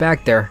show my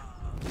back there,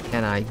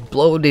 and I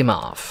blowed him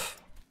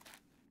off.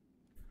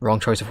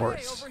 Wrong choice of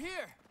words.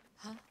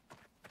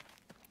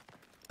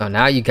 Oh,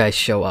 now you guys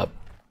show up.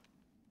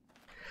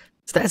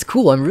 So that's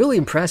cool. I'm really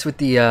impressed with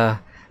the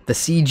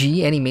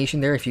CG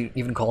animation there, if you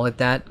even call it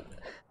that,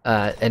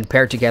 and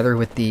paired together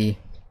with the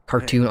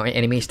cartoon or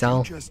anime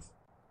style.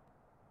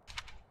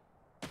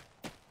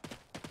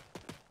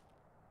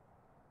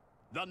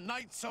 The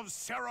Knights of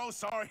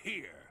Seros are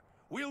here.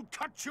 We'll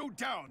cut you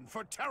down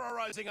for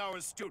terrorizing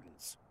our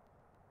students.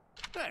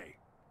 Hey,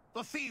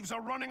 the thieves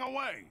are running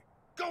away.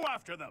 Go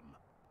after them.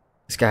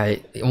 This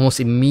guy almost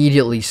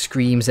immediately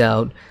screams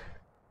out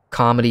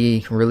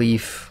comedy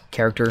relief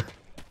character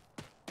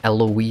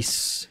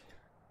Eloise.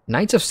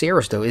 Knights of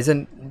Seros, though,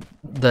 isn't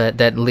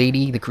that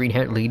lady, the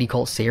green-haired lady,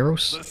 called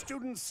Seros? The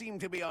students seem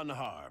to be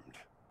unharmed.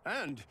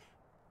 And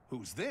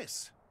who's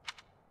this?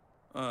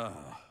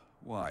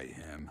 Why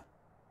him?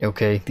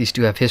 Okay, these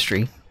two have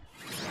history.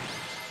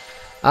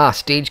 Ah,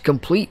 stage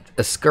complete.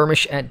 A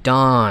skirmish at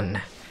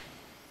dawn.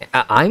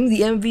 I'm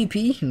the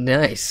MVP?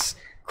 Nice.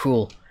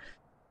 Cool.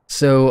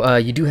 So,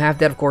 you do have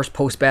that, of course,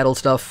 post-battle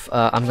stuff.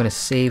 I'm gonna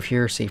save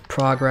here, save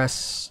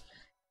progress.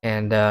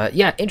 And,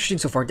 yeah, interesting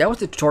so far. That was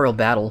the tutorial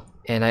battle.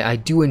 And I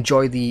do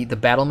enjoy the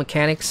battle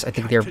mechanics. I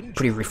think they're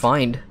pretty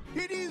refined.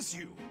 It is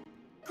you.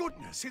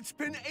 Goodness, it's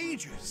been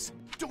ages.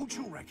 Don't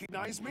you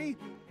recognize me?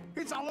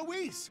 It's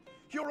Alois,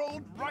 your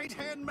old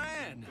right-hand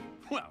man.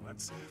 Well,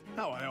 that's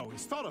how I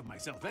always thought of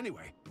myself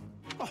anyway.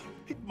 Oh,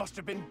 it must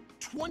have been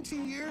 20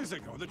 years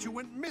ago that you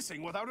went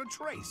missing without a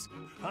trace.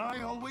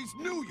 I always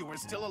knew you were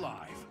still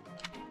alive.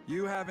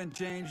 You haven't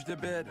changed a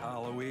bit,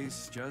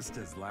 Alois. Just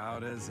as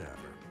loud as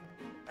ever.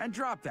 And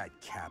drop that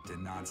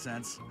captain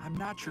nonsense. I'm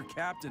not your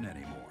captain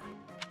anymore.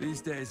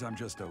 These days, I'm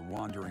just a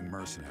wandering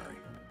mercenary.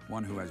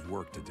 One who has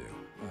work to do.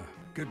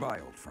 Goodbye,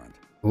 old friend.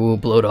 Ooh,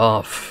 blowed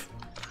off.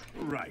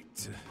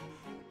 Right.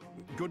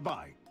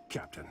 Goodbye,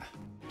 Captain.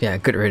 Yeah,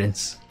 good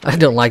riddance. I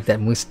don't like that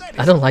moose.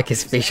 I don't like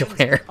his facial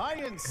hair. I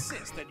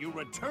insist that you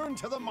return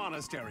to the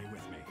monastery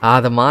with me.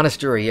 Ah, the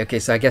monastery. Okay,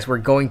 so I guess we're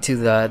going to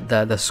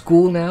the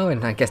school now,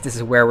 and I guess this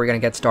is where we're gonna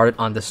get started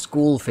on the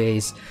school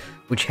phase,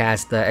 which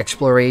has the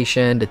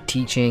exploration, the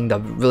teaching, the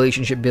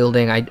relationship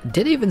building. I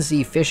did even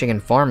see fishing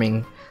and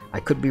farming. I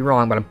could be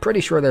wrong, but I'm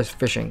pretty sure there's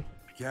fishing.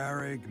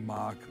 Garrig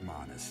Mach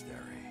Monastery.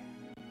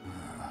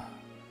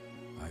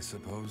 I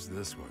suppose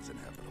this was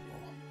inevitable.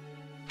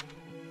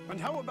 And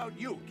how about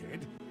you,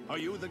 kid? Are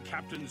you the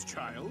captain's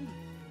child?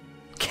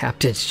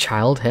 Captain's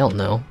child? Hell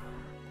no.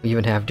 We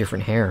even have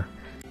different hair.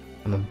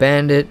 I'm a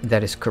bandit.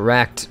 That is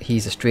correct.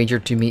 He's a stranger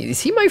to me. Is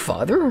he my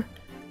father?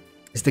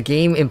 Is the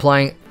game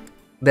implying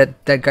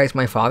that that guy's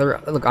my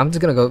father? Look, I'm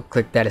just gonna go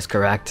click that is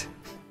correct.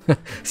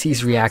 See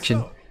his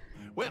reaction. So,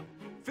 well,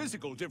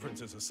 physical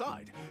differences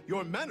aside,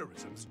 your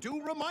mannerisms do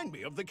remind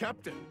me of the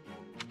captain.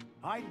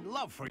 I'd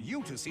love for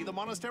you to see the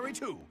monastery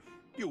too.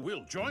 You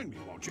will join me,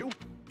 won't you?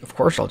 Of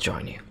course I'll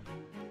join you.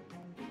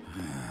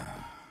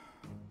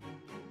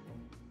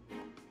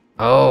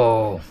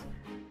 Oh,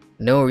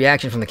 no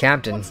reaction from the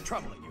captain. What's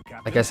troubling you,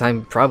 Captain? I guess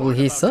I'm probably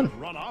his son.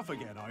 Run off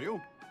again, are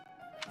you?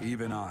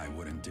 Even I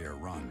wouldn't dare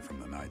run from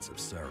the Knights of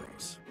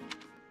Seros.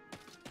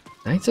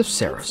 Knights of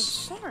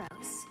Seros.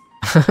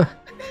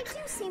 They do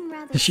seem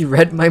rather She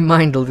read my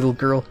mind, the little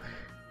girl.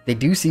 They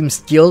do seem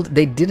skilled.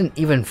 They didn't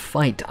even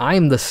fight.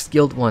 I'm the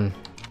skilled one.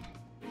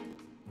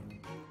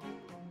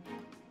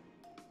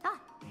 Ah,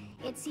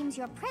 it seems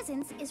your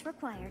presence is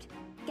required.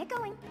 Get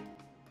going.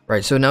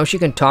 Right, so now she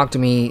can talk to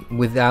me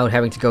without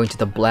having to go into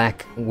the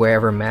black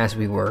wherever mass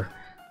we were.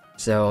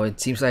 So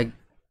it seems like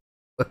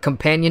a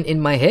companion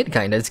in my head,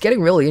 kinda. It's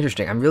getting really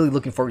interesting. I'm really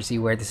looking forward to see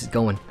where this is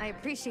going. I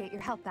appreciate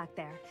your help back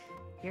there.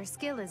 Your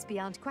skill is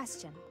beyond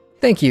question.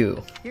 Thank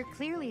you. You're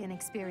clearly an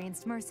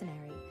experienced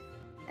mercenary.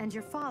 And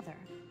your father,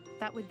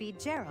 that would be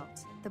Gerald,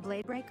 the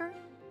Bladebreaker?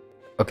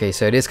 Okay,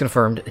 so it is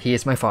confirmed. He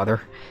is my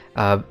father.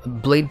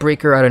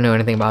 Bladebreaker, I don't know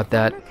anything about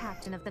that. Former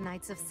captain of the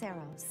Knights of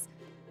Seros,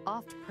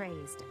 oft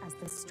praised as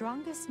the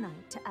strongest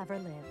knight to ever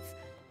live.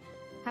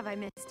 Have I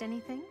missed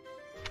anything?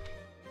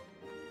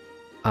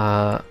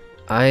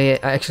 I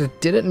actually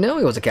didn't know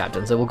he was a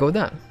captain, so we'll go with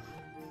that.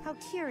 How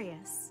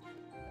curious.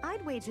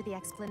 I'd wager the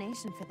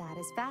explanation for that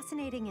is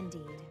fascinating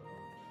indeed.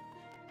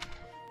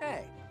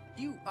 Hey,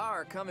 you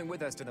are coming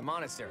with us to the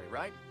monastery,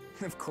 right?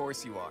 Of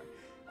course you are.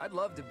 I'd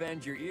love to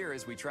bend your ear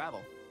as we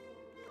travel.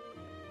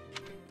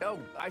 Oh,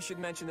 I should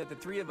mention that the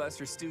three of us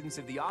are students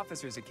of the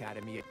Officers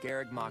Academy at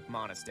Garrig Mach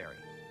Monastery.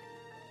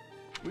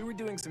 We were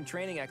doing some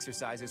training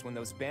exercises when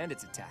those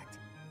bandits attacked.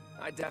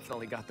 I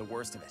definitely got the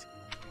worst of it.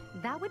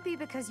 That would be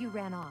because you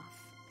ran off.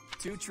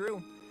 Too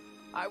true.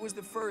 I was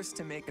the first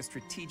to make a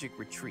strategic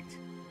retreat.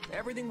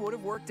 Everything would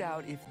have worked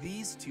out if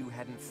these two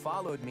hadn't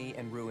followed me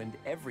and ruined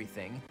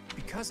everything.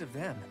 Because of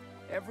them,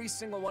 every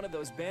single one of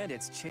those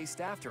bandits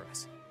chased after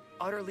us.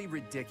 Utterly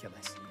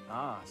ridiculous.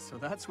 Ah, so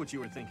that's what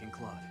you were thinking,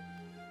 Claude.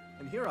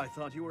 And here I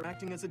thought you were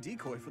acting as a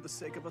decoy for the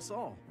sake of us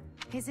all.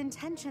 His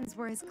intentions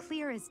were as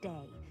clear as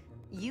day.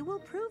 You will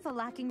prove a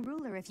lacking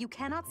ruler if you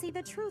cannot see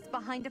the truth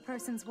behind a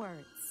person's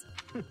words.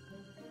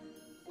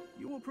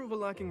 You will prove a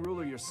lacking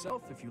ruler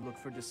yourself if you look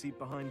for deceit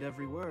behind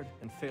every word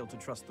and fail to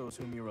trust those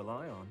whom you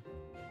rely on.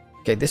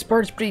 Okay, this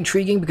part is pretty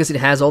intriguing because it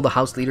has all the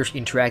house leaders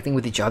interacting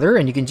with each other,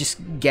 and you can just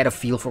get a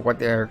feel for what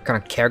their kind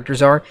of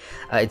characters are.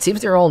 It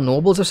seems they're all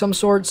nobles of some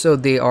sort, so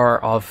they are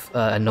of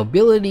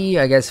nobility,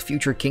 I guess,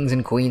 future kings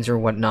and queens or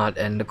whatnot,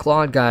 and the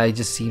Claude guy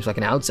just seems like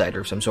an outsider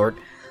of some sort.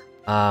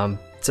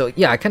 So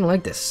yeah, I kind of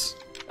like this.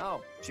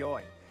 Oh,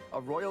 joy. A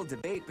royal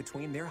debate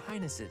between their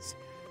highnesses.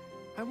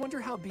 I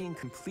wonder how being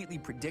completely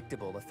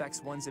predictable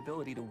affects one's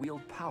ability to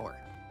wield power.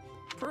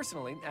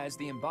 Personally, as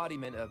the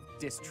embodiment of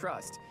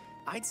distrust,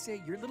 I'd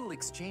say your little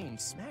exchange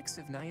smacks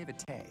of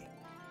naivete.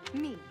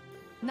 Me?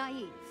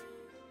 Naive?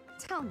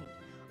 Tell me,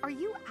 are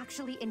you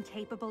actually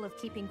incapable of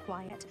keeping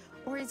quiet?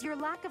 Or is your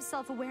lack of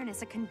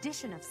self-awareness a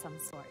condition of some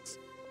sort?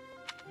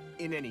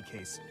 In any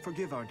case,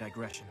 forgive our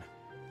digression.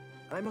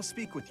 I must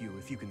speak with you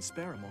if you can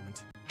spare a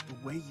moment.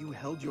 The way you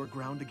held your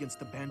ground against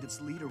the bandits'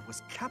 leader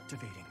was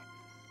captivating.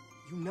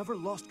 You never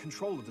lost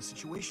control of the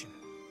situation.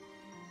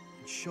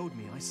 It showed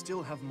me I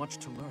still have much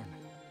to learn.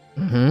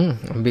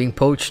 I'm being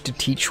poached to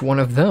teach one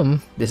of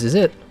them. This is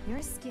it.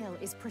 Your skill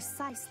is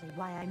precisely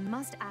why I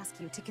must ask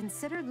you to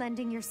consider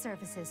lending your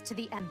services to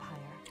the Empire.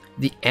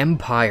 The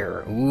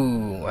Empire.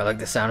 Ooh, I like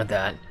the sound of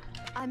that.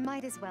 I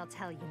might as well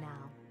tell you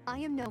now. I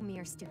am no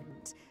mere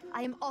student.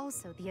 I am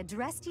also the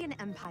Adrestian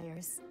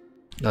Empire's...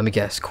 Let me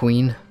guess,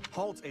 Queen?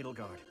 Halt,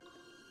 Edelgard.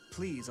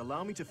 Please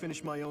allow me to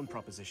finish my own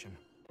proposition.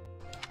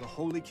 The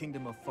Holy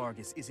Kingdom of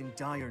Fargus is in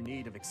dire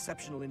need of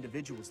exceptional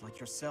individuals like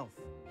yourself.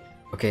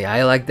 Okay,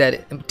 I like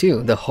that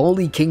too. The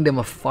Holy Kingdom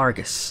of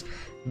Fargus.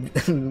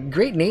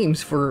 Great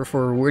names for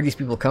where these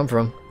people come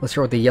from. Let's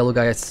hear what the yellow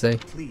guy has to say.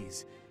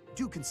 Please,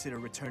 do consider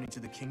returning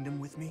to the kingdom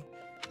with me.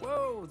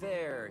 Whoa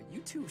there, you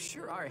two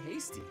sure are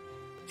hasty.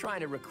 Trying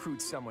to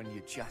recruit someone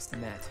you just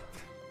met.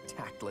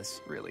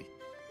 Tactless, really.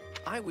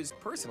 I was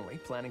personally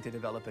planning to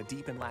develop a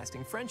deep and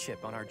lasting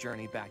friendship on our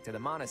journey back to the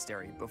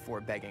monastery before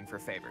begging for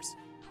favors.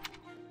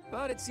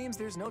 But it seems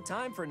there's no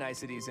time for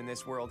niceties in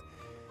this world.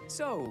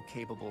 So,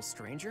 capable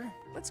stranger,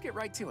 let's get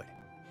right to it.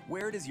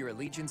 Where does your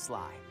allegiance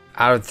lie?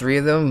 Out of three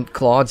of them,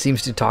 Claude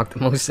seems to talk the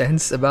most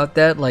sense about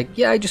that. Like,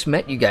 yeah, I just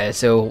met you guys,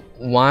 so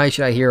why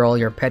should I hear all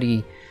your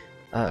petty,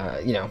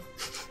 you know,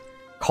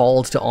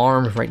 calls to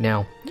arms right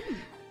now?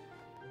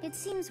 It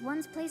seems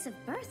one's place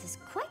of birth is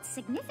quite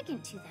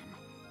significant to them.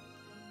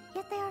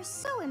 Yet they are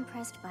so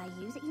impressed by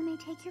you that you may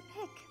take your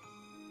pick.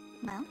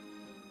 Well?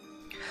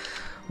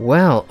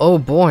 Well, oh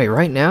boy,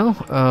 right now,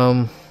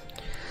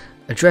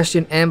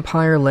 Adrestian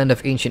Empire, Land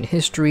of Ancient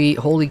History,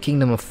 Holy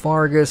Kingdom of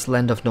Fargus,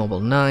 Land of Noble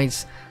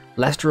Knights,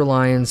 Leicester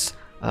Alliance,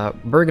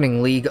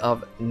 Burgeoning League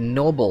of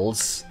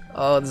Nobles.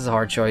 Oh, this is a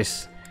hard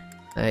choice.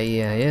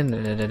 Okay,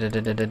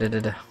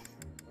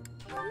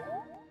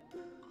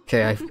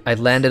 I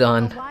landed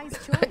on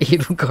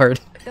Edelgard.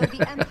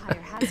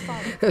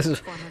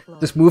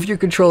 Just move your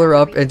controller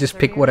up and just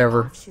pick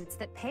whatever.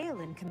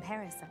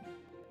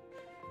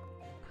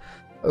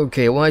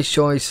 Okay, wise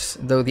choice,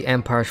 though the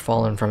Empire's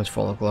fallen from its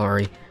fall of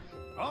glory.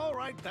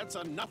 Alright, that's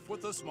enough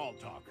with the small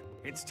talk.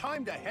 It's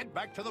time to head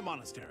back to the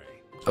monastery.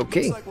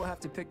 Okay. Looks like we'll have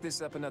to pick this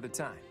up another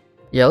time.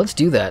 Yeah, let's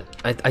do that.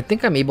 I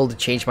think I'm able to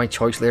change my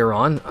choice later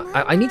on.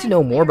 I need to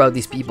know more about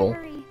these people.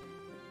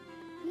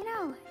 You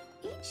know,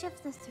 each of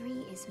the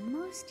three is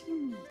most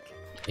unique.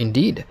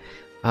 Indeed.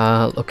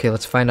 Okay,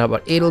 let's find out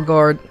about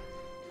Edelgard.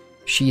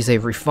 She's a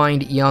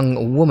refined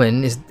young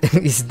woman.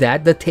 Is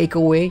that the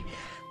takeaway?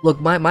 Look,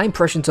 my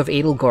impressions of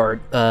Edelgard,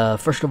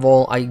 first of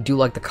all, I do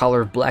like the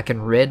color black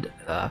and red.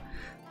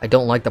 I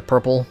don't like the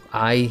purple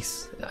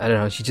eyes. I don't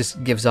know, she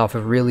just gives off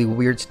a really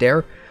weird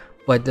stare.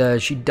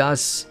 But she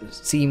does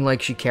seem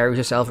like she carries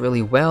herself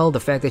really well. The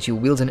fact that she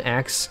wields an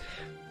axe,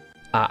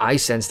 I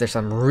sense there's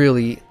some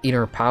really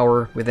inner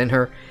power within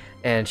her.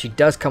 And she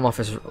does come off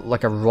as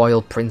like a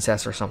royal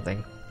princess or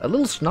something. A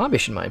little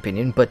snobbish in my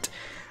opinion, but,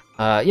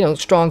 you know,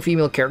 strong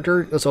female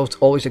character is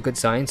always a good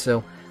sign,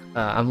 so...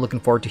 I'm looking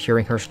forward to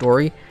hearing her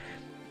story,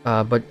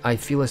 but I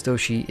feel as though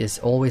she is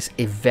always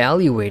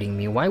evaluating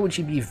me. Why would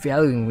she be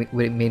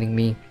evaluating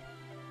me?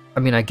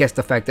 I mean, I guess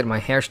the fact that my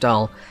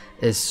hairstyle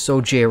is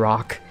so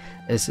J-Rock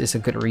is a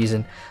good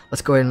reason.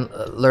 Let's go ahead and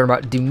learn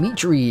about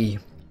Dimitri.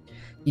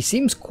 He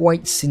seems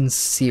quite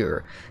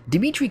sincere.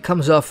 Dimitri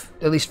comes off,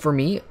 at least for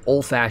me,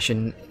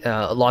 old-fashioned.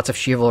 Lots of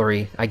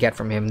chivalry I get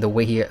from him. The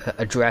way he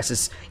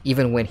addresses,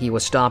 even when he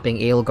was stopping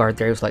Edelgard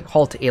there, he was like,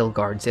 halt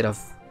Edelgard, instead of,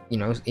 you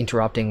know,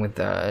 interrupting with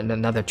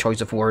another choice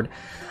of word.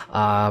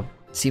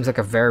 Seems like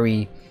a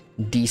very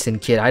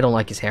decent kid. I don't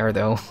like his hair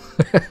though.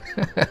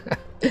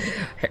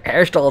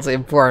 Hairstyle's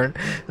important.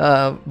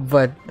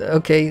 But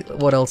okay,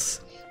 what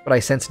else? but I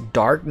sense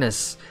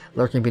darkness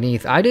lurking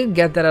beneath. I didn't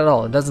get that at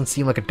all. It doesn't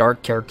seem like a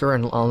dark character,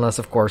 unless,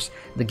 of course,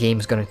 the game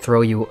is going to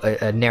throw you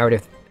a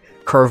narrative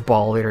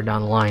curveball later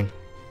down the line.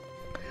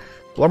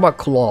 What about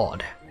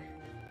Claude?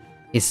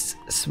 His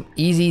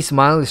easy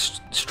smile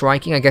is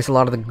striking. I guess a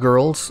lot of the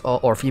girls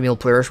or female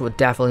players would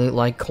definitely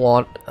like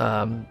Claude.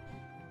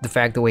 The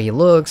fact, the way he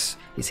looks,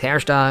 his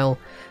hairstyle.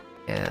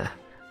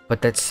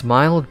 But that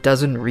smile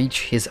doesn't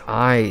reach his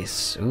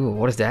eyes. Ooh,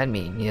 what does that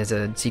mean? He has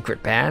a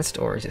secret past,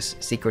 or is this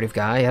a secretive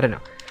guy? I don't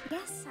know.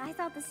 Yes, I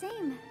thought the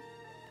same.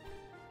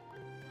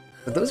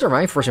 But those are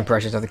my first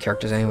impressions of the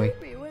characters anyway.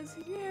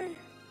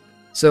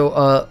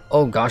 So,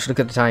 oh gosh, look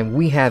at the time.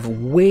 We have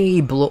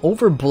way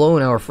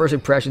overblown our first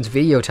impressions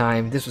video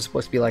time. This was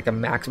supposed to be like a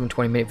maximum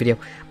 20-minute video,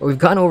 but we've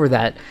gone over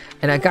that.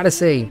 And I gotta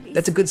say,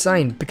 that's a good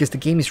sign, because the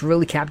game is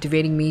really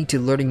captivating me to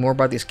learning more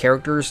about these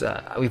characters.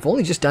 We've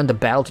only just done the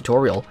battle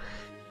tutorial.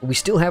 We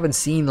still haven't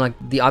seen like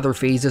the other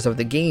phases of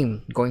the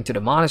game, going to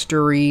the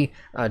monastery,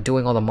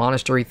 doing all the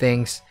monastery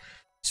things.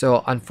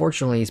 So,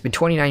 unfortunately, it's been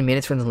 29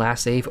 minutes from the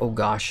last save. Oh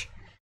gosh.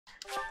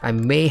 I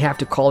may have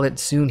to call it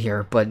soon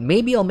here, but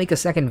maybe I'll make a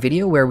second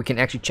video where we can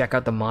actually check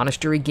out the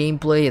monastery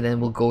gameplay, and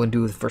then we'll go and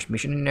do the first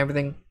mission and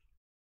everything.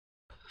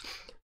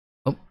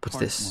 Oh, what's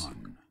this? Part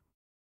 1.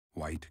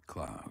 White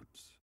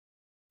clouds.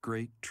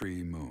 Great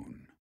tree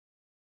moon.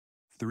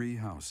 3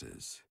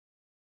 houses.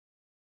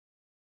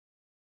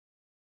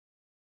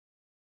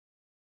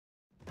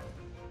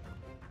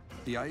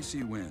 The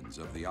icy winds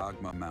of the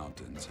Agma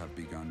Mountains have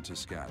begun to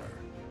scatter,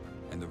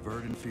 and the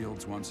verdant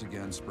fields once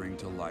again spring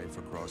to life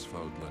across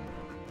Fodlan,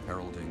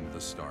 heralding the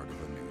start of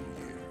a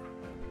new year.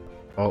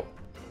 Oh,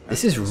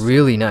 this is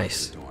really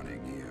nice.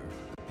 Dawning year,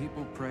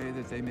 people pray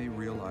that they may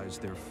realize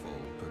their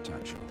full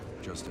potential,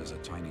 just as a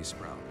tiny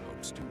sprout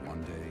hopes to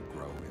one day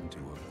grow into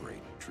a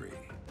great tree.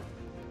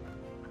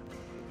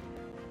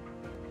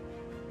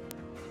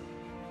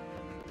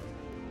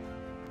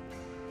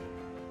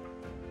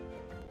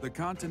 The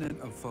continent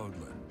of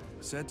Fodlan,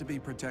 said to be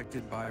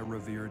protected by a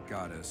revered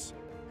goddess,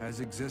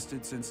 has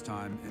existed since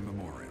time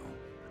immemorial.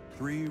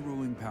 3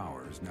 ruling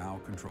powers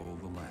now control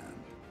the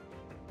land.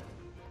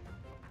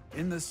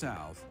 In the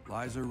south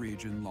lies a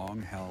region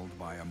long held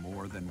by a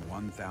more than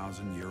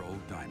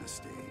 1,000-year-old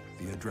dynasty,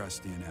 the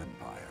Adrestian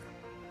Empire.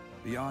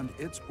 Beyond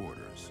its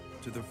borders,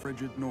 to the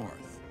frigid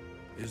north,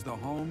 is the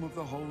home of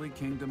the Holy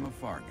Kingdom of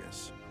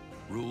Fargus,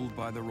 ruled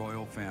by the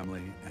royal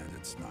family and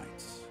its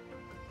knights.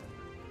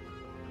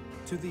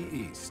 To the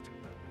east,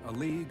 a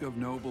league of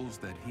nobles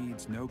that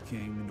heeds no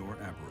king nor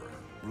emperor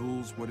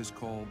rules what is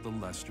called the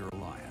Leicester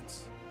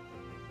Alliance.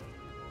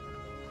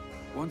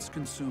 Once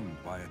consumed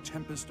by a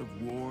tempest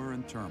of war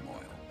and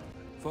turmoil,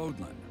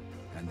 Fodlan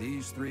and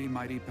these 3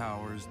 mighty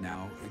powers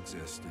now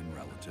exist in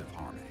relative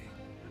harmony.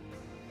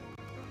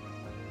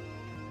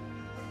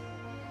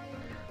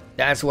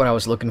 That's what I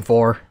was looking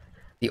for.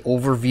 The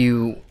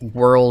overview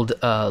world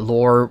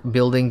lore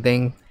building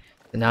thing.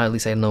 And now at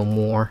least I know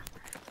more.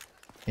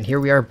 And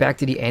here we are back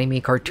to the anime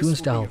cartoon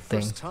style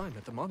thing. First time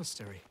at the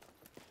monastery.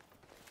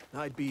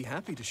 I'd be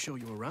happy to show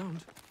you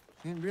around.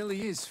 It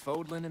really is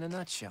Fodlan in a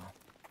nutshell.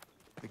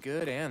 The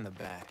good and the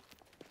bad.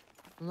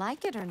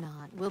 Like it or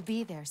not, we'll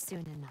be there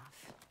soon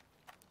enough.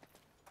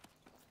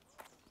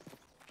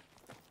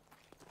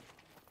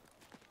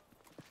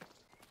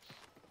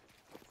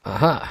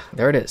 Aha,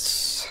 there it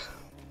is.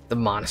 The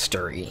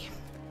monastery.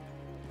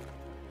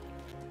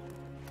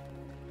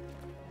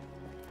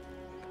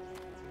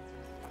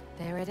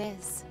 There it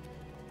is.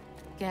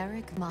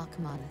 Garrick Mach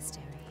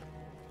Monastery.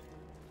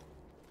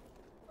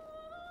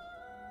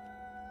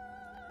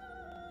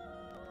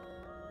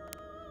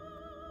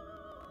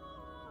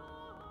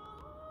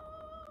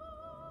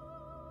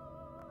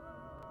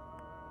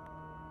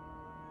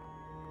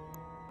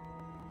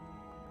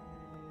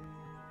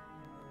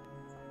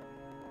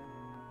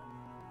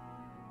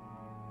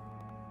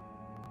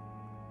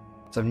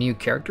 Some new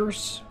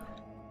characters?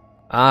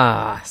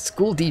 Ah,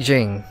 school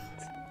teaching.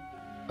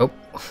 Oh.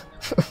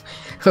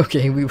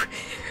 Okay,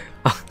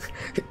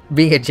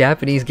 being a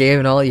Japanese game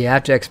and all, you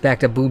have to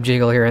expect a boob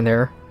jiggle here and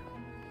there.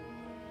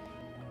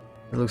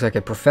 It looks like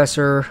a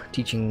professor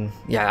teaching...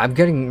 Yeah, I'm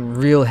getting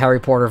real Harry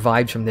Potter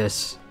vibes from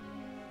this.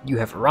 You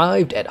have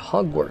arrived at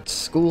Hogwarts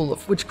School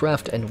of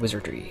Witchcraft and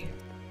Wizardry.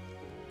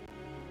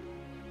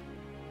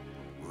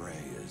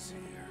 Ray is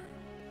here.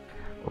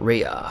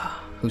 Rhea.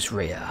 Who's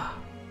Rhea?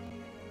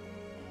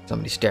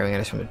 Somebody staring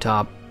at us from the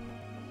top.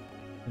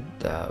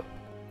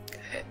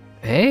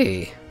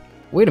 Hey!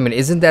 Wait a minute,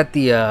 isn't that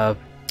the,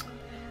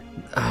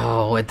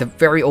 Oh, at the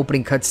very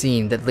opening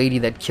cutscene, that lady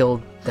that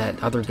killed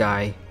that other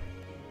guy.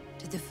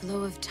 Did the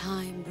flow of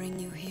time bring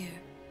you here?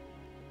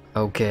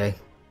 Okay.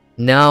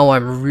 Now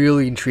I'm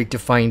really intrigued to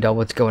find out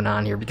what's going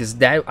on here, because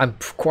that I'm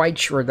quite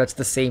sure that's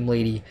the same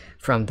lady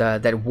from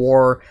that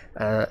war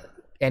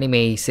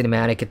anime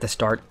cinematic at the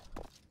start.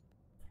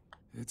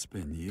 It's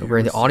been years. So we're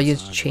in the audience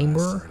since I've chamber.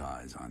 last set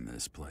eyes on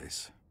this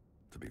place.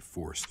 To be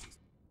forced.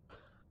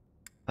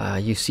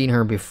 You've seen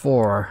her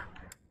before.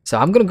 So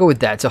I'm gonna go with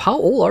that. So how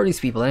old are these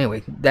people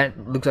anyway? That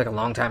looks like a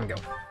long time ago.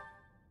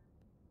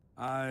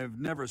 I've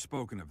never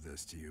spoken of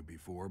this to you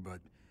before, but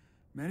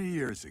many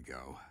years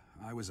ago,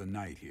 I was a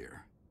knight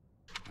here.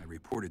 I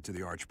reported to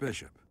the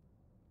Archbishop,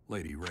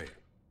 Lady Rhea.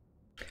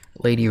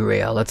 Lady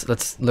Rhea.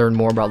 Let's learn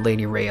more about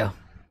Lady Rhea.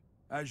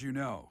 As you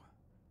know,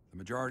 the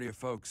majority of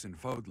folks in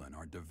Fodlan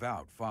are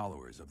devout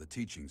followers of the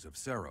teachings of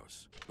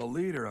Seros. The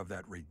leader of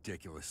that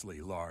ridiculously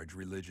large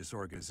religious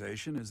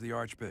organization is the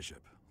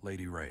Archbishop,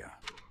 Lady Rhea.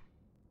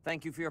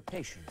 Thank you for your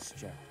patience,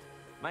 Gerald.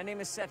 My name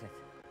is Seteth.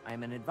 I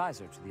am an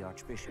advisor to the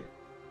Archbishop.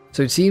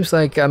 So it seems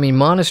like, I mean,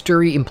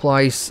 monastery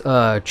implies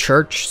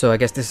church, so I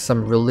guess this is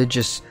some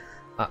religious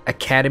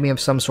academy of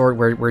some sort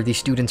where these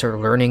students are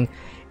learning.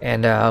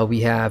 And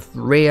we have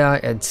Rhea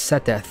and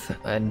Seteth.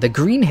 And the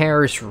green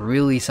hair is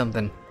really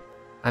something.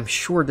 I'm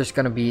sure there's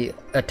gonna be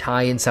a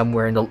tie-in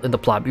somewhere in the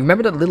plot.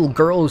 Remember that little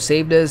girl who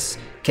saved us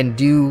can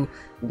do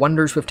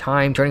wonders with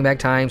time, turning back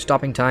time,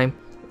 stopping time.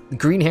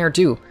 Green hair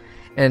too.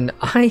 And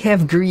I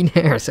have green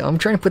hair, so I'm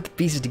trying to put the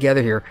pieces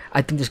together here.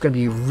 I think there's gonna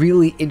be a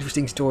really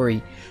interesting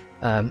story,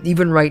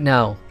 even right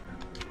now.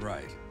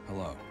 Right.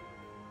 Hello.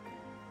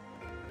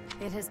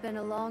 It has been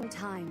a long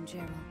time,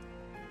 Gerald.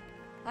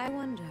 I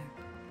wonder,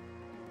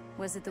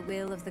 was it the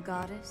will of the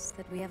goddess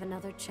that we have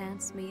another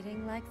chance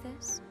meeting like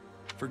this?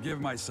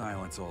 Forgive my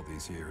silence all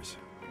these years.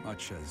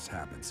 Much has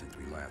happened since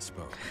we last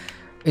spoke.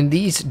 In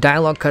these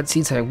dialogue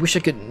cutscenes, I wish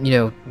I could, you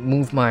know,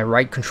 move my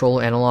right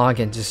control analog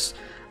and just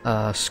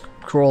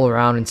scroll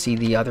around and see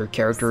the other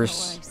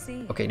characters. So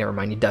Okay, never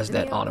mind. He does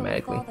that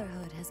automatically.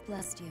 Fatherhood has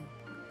blessed you.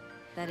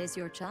 That is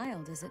your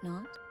child, is it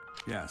not?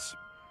 Yes.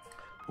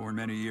 Born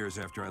many years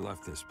after I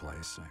left this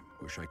place.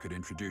 I wish I could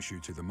introduce you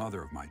to the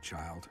mother of my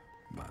child,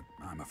 but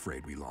I'm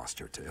afraid we lost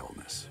her to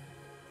illness.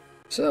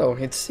 So,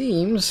 it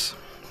seems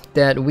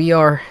that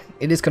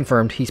it is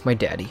confirmed he's my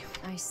daddy.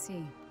 I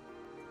see.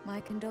 My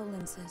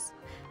condolences.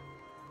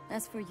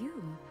 As for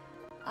you,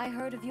 I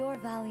heard of your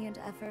valiant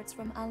efforts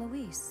from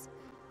Alois.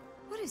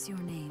 What is your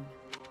name?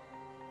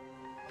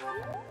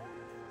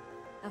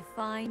 A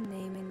fine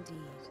name indeed.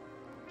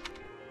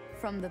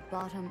 From the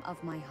bottom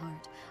of my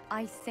heart,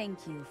 I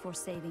thank you for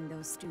saving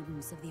those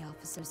students of the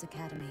Officers'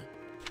 Academy.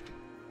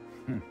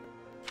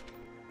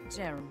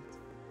 Gerald,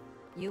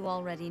 you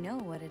already know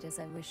what it is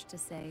I wish to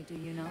say, do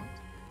you not?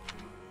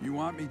 You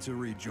want me to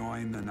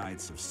rejoin the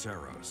Knights of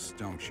Seros,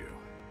 don't you?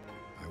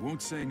 I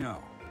won't say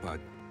no, but...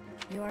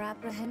 Your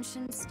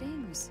apprehension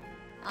stings.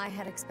 I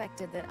had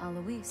expected that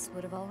Alois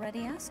would have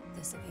already asked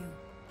this of you.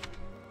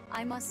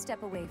 I must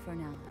step away for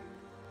now,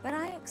 but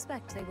I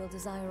expect they will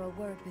desire a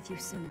word with you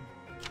soon.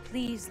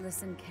 Please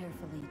listen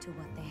carefully to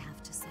what they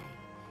have to say.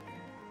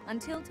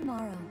 Until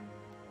tomorrow,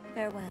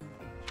 farewell.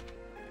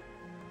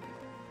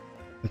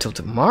 Until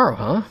tomorrow,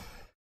 huh?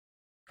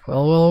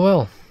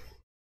 Well.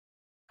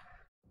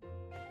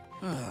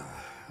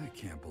 I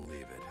can't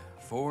believe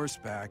it.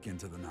 Forced back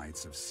into the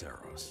Knights of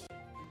Seros.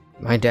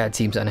 My dad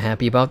seems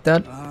unhappy about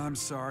that. I'm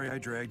sorry I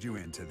dragged you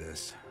into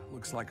this.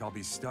 Looks like I'll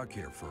be stuck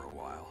here for a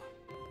while.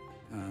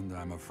 And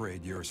I'm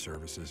afraid your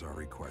services are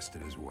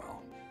requested as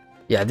well.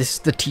 Yeah, this is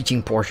the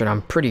teaching portion,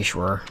 I'm pretty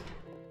sure.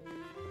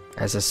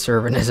 As a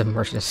servant, as a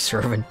merchant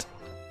servant.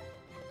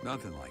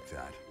 Nothing like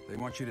that. They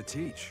want you to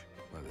teach,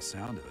 by the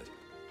sound of it.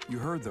 You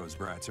heard those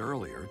brats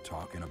earlier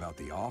talking about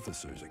the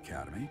Officers'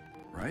 Academy,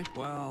 right?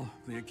 Well,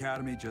 the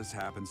Academy just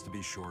happens to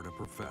be short a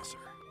professor.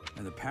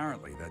 And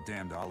apparently that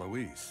damned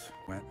Alois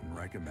went and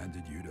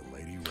recommended you to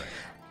Lady Rhea.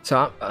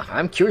 So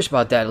I'm curious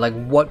about that. Like,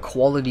 what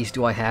qualities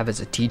do I have as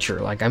a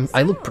teacher? Like,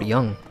 I look pretty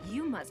young.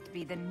 You must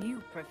be the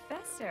new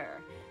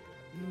professor.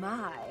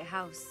 My,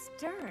 how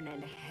stern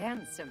and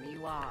handsome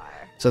you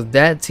are. So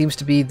that seems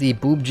to be the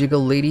boob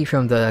jiggle lady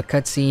from the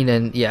cutscene,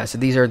 and yeah, so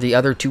these are the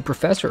other two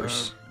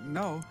professors.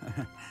 No,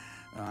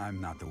 I'm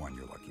not the one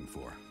you're looking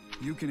for.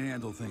 You can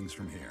handle things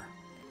from here.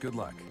 Good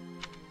luck.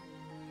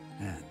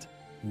 And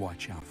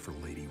watch out for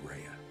Lady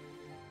Rhea.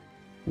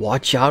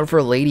 Watch out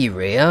for Lady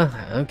Rhea?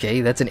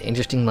 Okay, that's an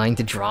interesting line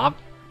to drop.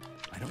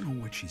 I don't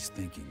know what she's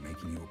thinking,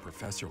 making you a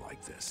professor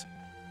like this.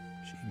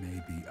 She may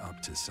be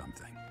up to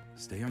something.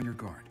 Stay on your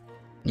guard.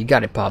 You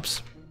got it,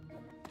 Pops.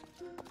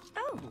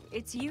 Oh,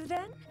 it's you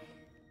then?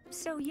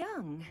 So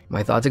young.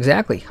 My thoughts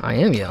exactly. I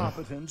am young.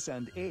 Competence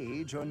and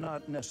age are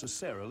not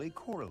necessarily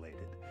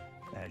correlated.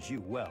 As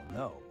you well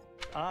know,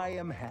 I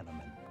am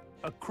Hanneman,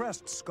 a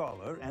Crest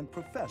Scholar and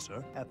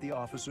Professor at the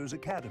Officers'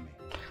 Academy.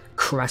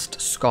 Crest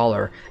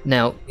Scholar.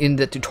 Now, in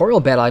the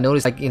tutorial battle, I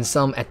noticed like in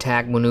some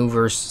attack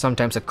maneuvers,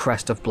 sometimes a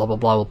crest of blah blah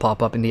blah will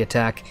pop up in the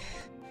attack.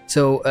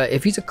 So,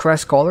 if he's a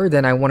Crest Scholar,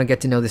 then I want to get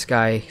to know this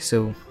guy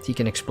so he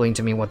can explain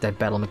to me what that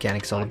battle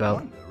mechanic's all about.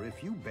 I wonder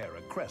if you bear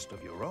a crest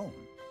of your own.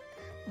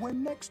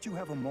 When next you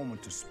have a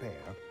moment to spare,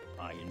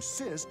 I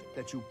insist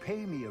that you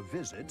pay me a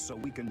visit so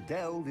we can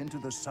delve into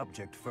the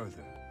subject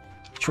further.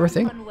 Sure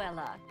thing.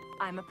 Manuela,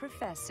 I'm a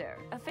professor,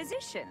 a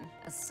physician,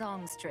 a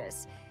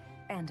songstress,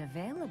 and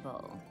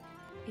available.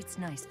 It's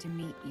nice to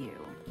meet you.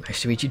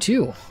 Nice to meet you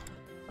too.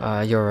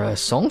 You're a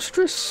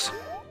songstress?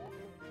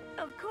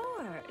 Of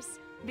course.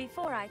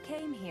 Before I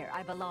came here,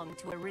 I belonged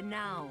to a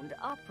renowned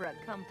opera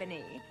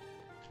company.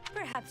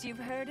 Perhaps you've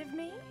heard of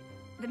me?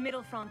 The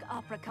Mittelfranc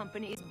Opera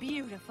Company is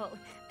beautiful,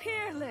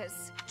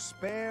 peerless.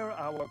 Spare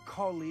our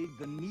colleague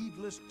the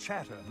needless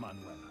chatter,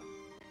 Manuela.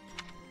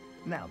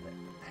 Now then,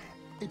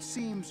 it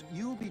seems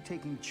you'll be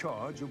taking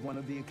charge of one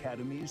of the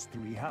Academy's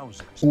 3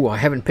 houses. Ooh, I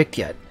haven't picked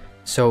yet.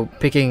 So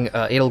picking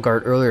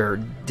Edelgard earlier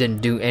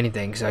didn't do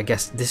anything, so I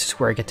guess this is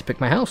where I get to pick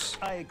my house.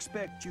 I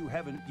expect you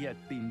haven't yet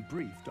been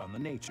briefed on the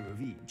nature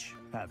of each,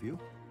 have you?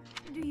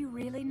 Do you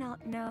really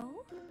not know?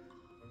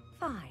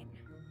 Fine.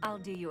 I'll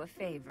do you a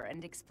favor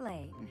and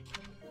explain.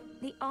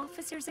 The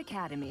Officers'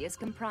 Academy is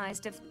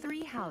comprised of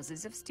 3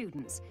 houses of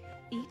students,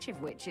 each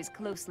of which is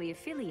closely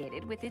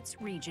affiliated with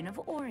its region of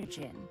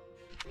origin.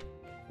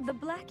 The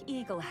Black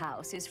Eagle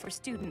House is for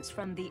students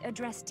from the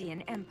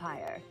Adrestian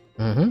Empire.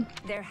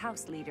 Their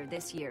house leader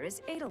this year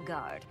is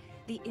Edelgard,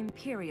 the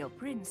Imperial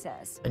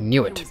Princess. I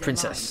knew it, who is in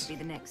princess. line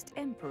to be the next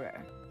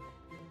emperor.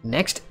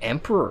 Next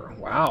Emperor?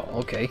 Wow,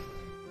 okay.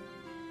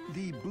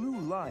 The Blue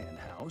Lion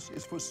House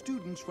is for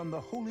students from the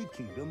Holy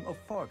Kingdom of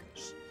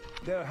Fargus.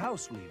 Their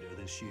house leader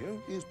this year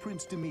is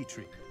Prince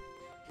Dimitri.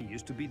 He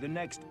used to be the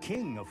next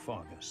king of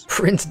Fargus.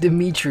 Prince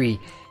Dimitri.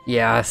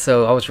 Yeah,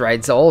 so I was right,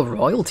 it's all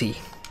royalty.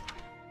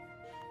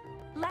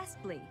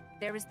 Lastly,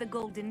 there is the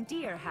Golden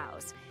Deer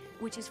House,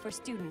 which is for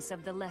students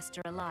of the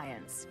Leicester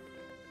Alliance.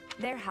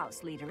 Their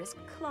house leader is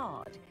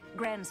Claude,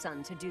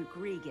 grandson to Duke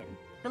Regan,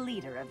 the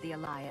leader of the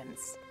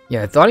Alliance.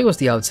 Yeah, I thought he was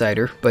the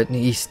outsider, but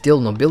he's still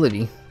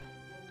nobility.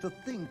 To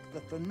think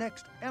that the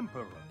next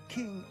emperor,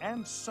 king,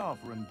 and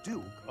sovereign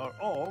duke are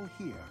all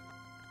here.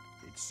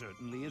 It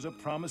certainly is a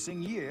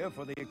promising year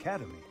for the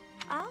Academy.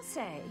 I'll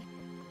say.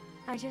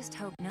 I just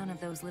hope none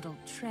of those little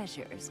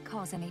treasures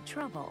cause any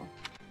trouble.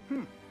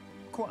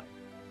 Quite.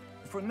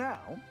 For now,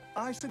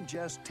 I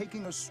suggest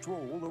taking a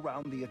stroll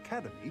around the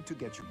Academy to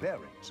get your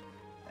bearings.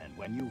 And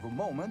when you've a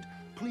moment,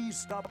 please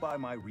stop by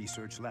my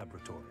research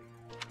laboratory.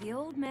 The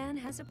old man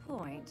has a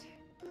point.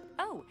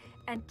 Oh,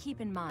 and keep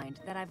in mind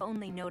that I've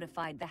only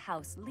notified the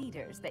house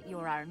leaders that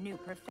you're our new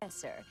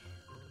professor.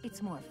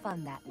 It's more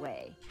fun that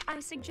way. I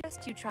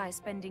suggest you try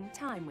spending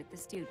time with the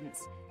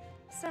students.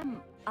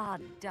 Some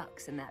odd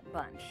ducks in that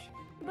bunch,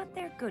 but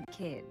they're good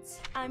kids.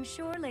 I'm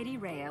sure Lady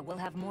Rhea will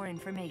have more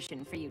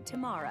information for you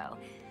tomorrow,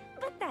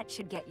 but that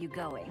should get you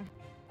going.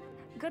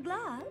 Good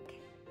luck.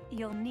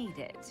 You'll need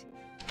it.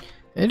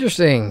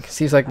 Interesting.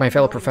 Seems like my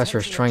fellow professor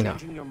is trying to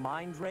Changing your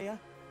mind, Rhea?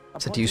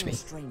 seduce me. A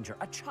stranger,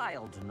 a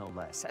child no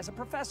less, as a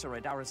professor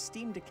at our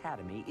esteemed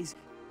academy is...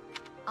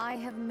 I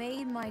have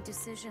made my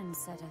decision,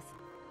 Sedith.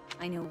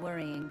 I know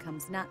worrying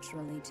comes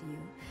naturally to you,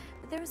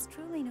 but there is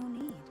truly no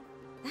need.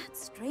 That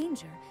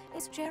stranger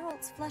is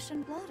Gerald's flesh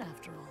and blood,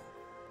 after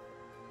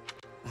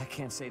all. I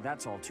can't say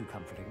that's all too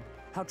comforting.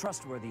 How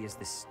trustworthy is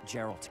this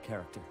Gerald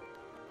character?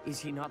 Is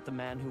he not the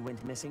man who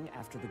went missing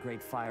after the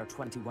Great Fire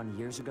 21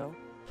 years ago?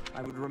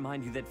 I would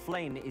remind you that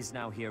Flame is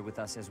now here with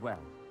us as well.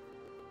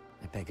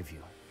 I beg of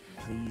you,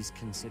 please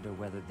consider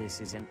whether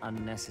this is an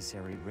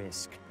unnecessary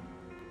risk.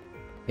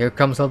 Here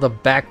comes all the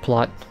back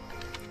plot.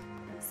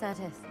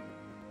 Sedith,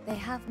 they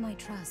have my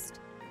trust.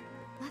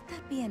 Let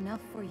that be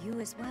enough for you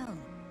as well.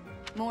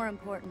 More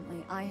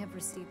importantly, I have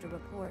received a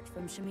report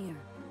from Shamir.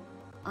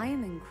 I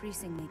am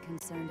increasingly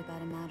concerned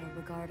about a matter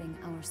regarding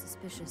our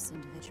suspicious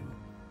individual.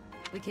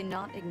 We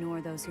cannot ignore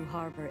those who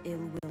harbor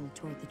ill will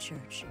toward the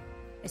church,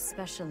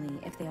 especially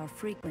if they are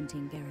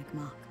frequenting Garrick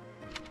Mach.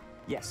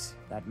 Yes,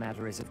 that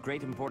matter is of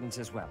great importance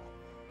as well.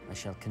 I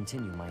shall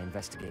continue my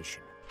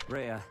investigation.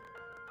 Rhea,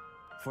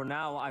 for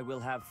now I will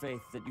have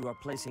faith that you are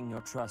placing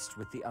your trust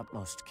with the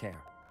utmost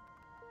care.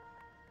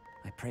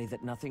 I pray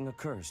that nothing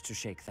occurs to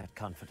shake that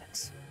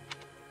confidence.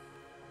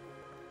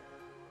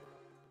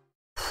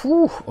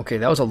 Whew, okay,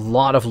 that was a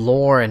lot of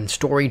lore and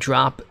story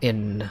drop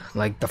in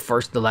like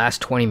the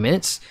last 20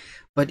 minutes.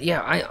 But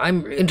yeah,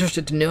 I'm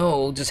interested to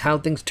know just how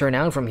things turn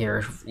out from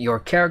here. Your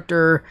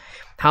character,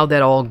 how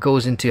that all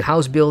goes into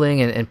house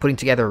building and putting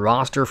together a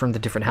roster from the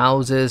different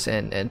houses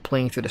and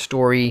playing through the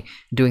story,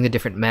 doing the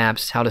different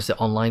maps. How does the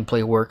online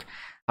play work?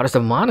 How does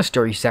the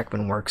monastery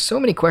segment work? So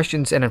many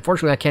questions, and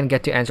unfortunately I can't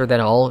get to answer that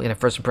all in a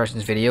first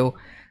impressions video.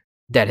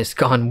 That has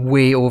gone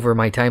way over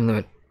my time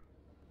limit.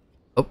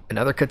 Oh,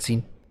 another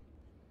cutscene.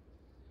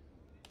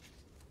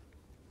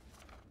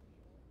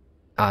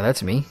 Ah,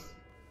 that's me.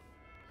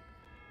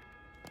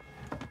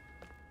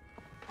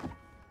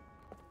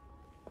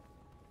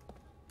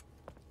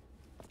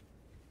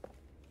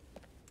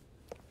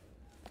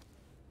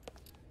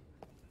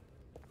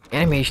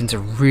 Animations are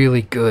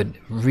really good.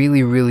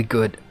 Really, really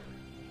good.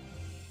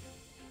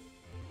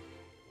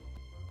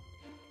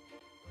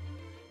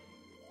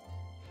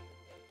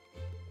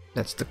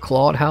 That's the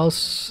Claude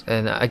house,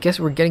 and I guess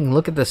we're getting a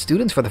look at the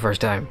students for the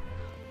first time.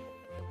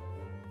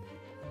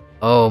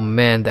 Oh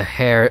man, the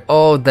hair.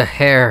 Oh, the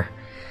hair.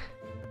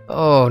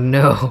 Oh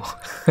no.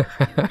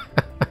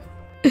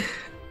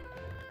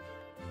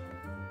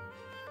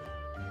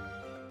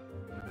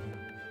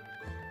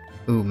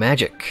 Ooh,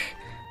 magic.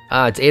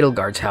 Ah, it's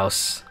Edelgard's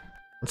house.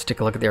 Let's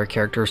take a look at their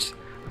characters.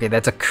 Okay,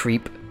 that's a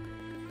creep.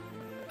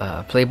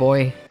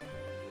 Playboy.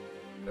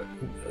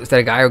 Is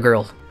that a guy or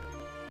girl?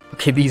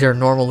 Okay, these are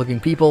normal looking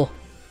people.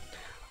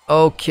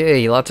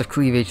 Okay, lots of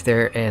cleavage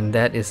there, and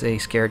that is a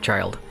scared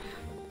child.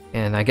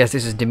 And I guess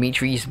this is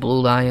Dimitri's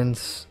Blue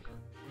Lions.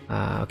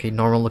 Okay,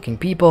 normal looking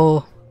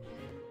people.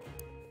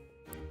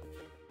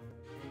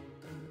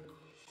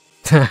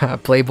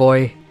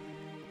 Playboy.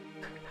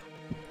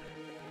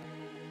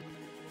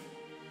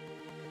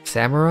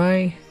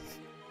 Samurai.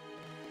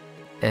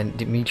 And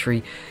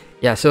Dimitri.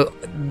 Yeah, so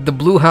the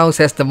blue house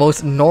has the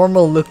most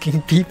normal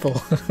looking people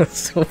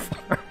so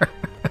far.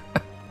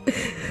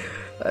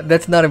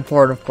 That's not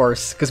important, of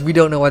course, because we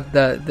don't know what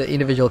the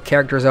individual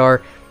characters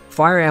are.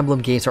 Fire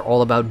Emblem games are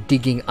all about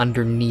digging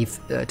underneath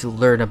to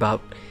learn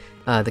about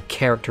the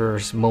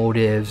characters,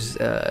 motives,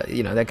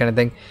 you know, that kind of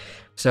thing.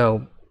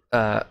 So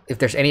if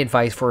there's any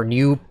advice for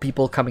new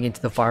people coming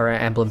into the Fire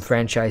Emblem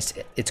franchise,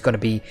 it's going to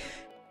be,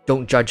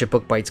 don't judge a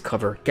book by its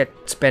cover.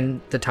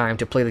 Spend the time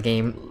to play the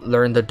game,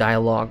 learn the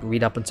dialogue,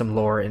 read up on some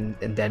lore, and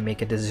then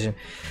make a decision.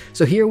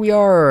 So here we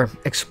are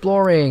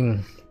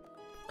exploring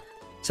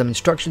some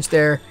instructions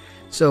there.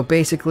 So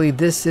basically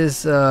this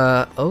is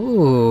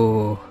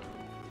oh,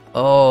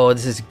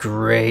 this is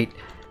great.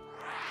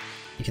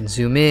 You can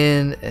zoom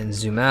in and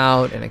zoom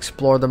out and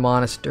explore the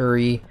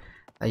monastery.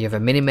 You have a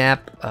mini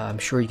map. I'm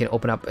sure you can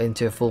open up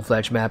into a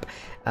full-fledged map,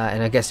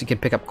 and I guess you can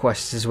pick up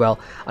quests as well.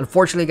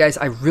 Unfortunately, guys,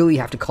 I really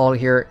have to call it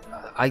here.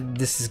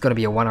 This is going to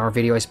be a 1-hour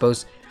video, I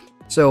suppose.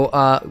 So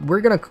we're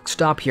going to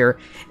stop here,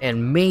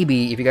 and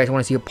maybe if you guys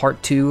want to see a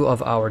part 2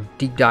 of our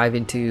deep dive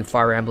into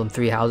Fire Emblem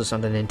 3 Houses on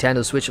the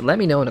Nintendo Switch, let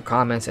me know in the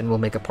comments and we'll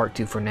make a part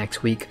 2 for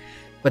next week.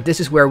 But this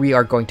is where we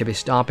are going to be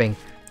stopping.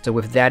 So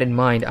with that in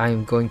mind,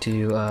 I'm going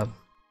to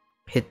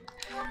hit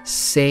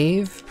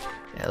save.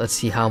 Let's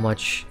see how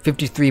much.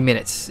 53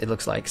 minutes it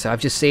looks like. So I've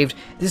just saved.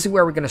 This is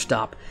where we're going to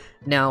stop.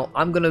 Now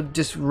I'm going to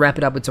just wrap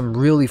it up with some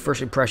really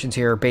first impressions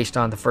here based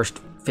on the first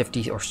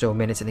 50 or so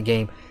minutes in the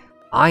game.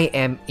 I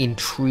am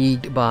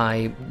intrigued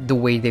by the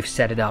way they've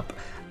set it up.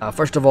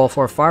 First of all,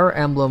 for a Fire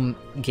Emblem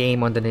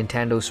game on the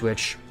Nintendo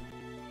Switch,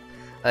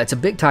 it's a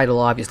big title,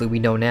 obviously, we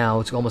know now.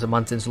 It's almost a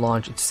month since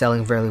launch. It's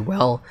selling very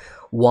well.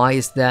 Why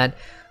is that?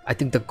 I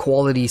think the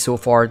quality so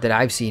far that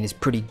I've seen is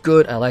pretty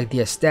good. I like the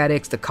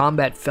aesthetics. The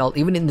combat felt,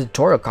 even in the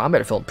tutorial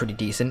combat, felt pretty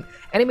decent.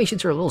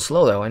 Animations are a little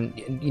slow though, and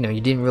you know,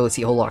 you didn't really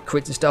see a whole lot of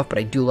crits and stuff, but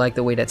I do like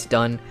the way that's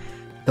done.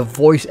 The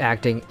voice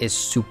acting is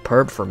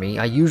superb for me.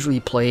 I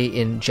usually play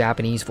in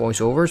Japanese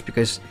voiceovers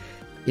because,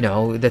 you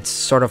know, that's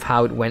sort of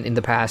how it went in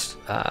the past.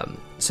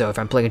 So if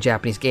I'm playing a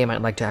Japanese game,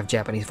 I'd like to have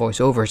Japanese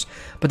voiceovers.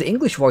 But the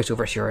English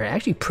voiceovers here are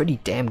actually pretty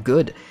damn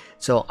good.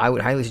 So I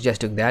would highly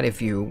suggest doing that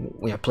if you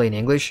play in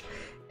English.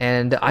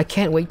 And I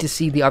can't wait to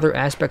see the other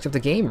aspects of the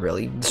game,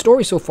 really. The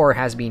story so far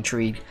has me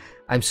intrigued.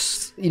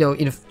 You know,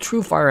 in a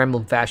true Fire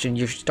Emblem fashion,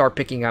 you start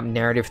picking up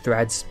narrative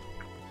threads.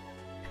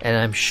 And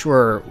I'm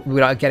sure,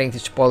 without getting to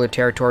spoiler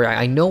territory,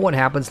 I know what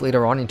happens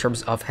later on in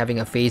terms of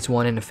having a Phase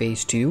 1 and a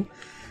Phase 2.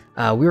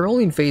 We were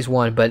only in Phase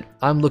 1, but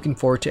I'm looking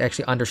forward to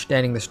actually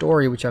understanding the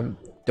story, which I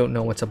don't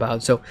know what's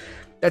about. So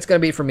that's going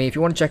to be it for me. If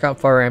you want to check out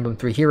Fire Emblem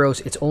 3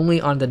 Heroes, it's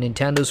only on the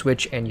Nintendo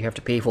Switch, and you have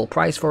to pay full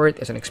price for it.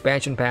 There's an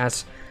expansion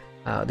pass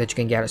that you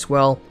can get as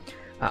well.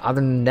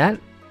 Other than that,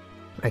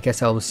 I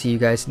guess I will see you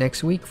guys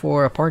next week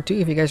for a part 2,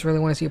 if you guys really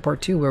want to see a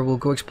part 2 where we'll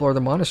go explore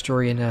the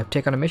monastery and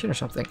take on a mission or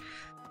something.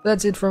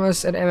 That's it from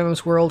us at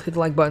MMOSWORLD. Hit the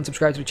like button,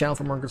 subscribe to the channel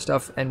for more good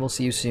stuff, and we'll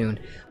see you soon.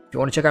 If you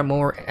want to check out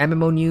more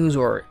MMO news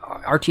or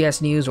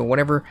RTS news or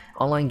whatever,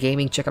 online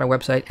gaming, check out our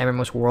website,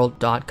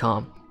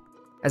 mmosworld.com.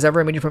 As ever,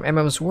 I'm Adrian from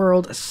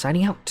MMOSWORLD,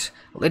 signing out.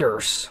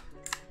 Laters.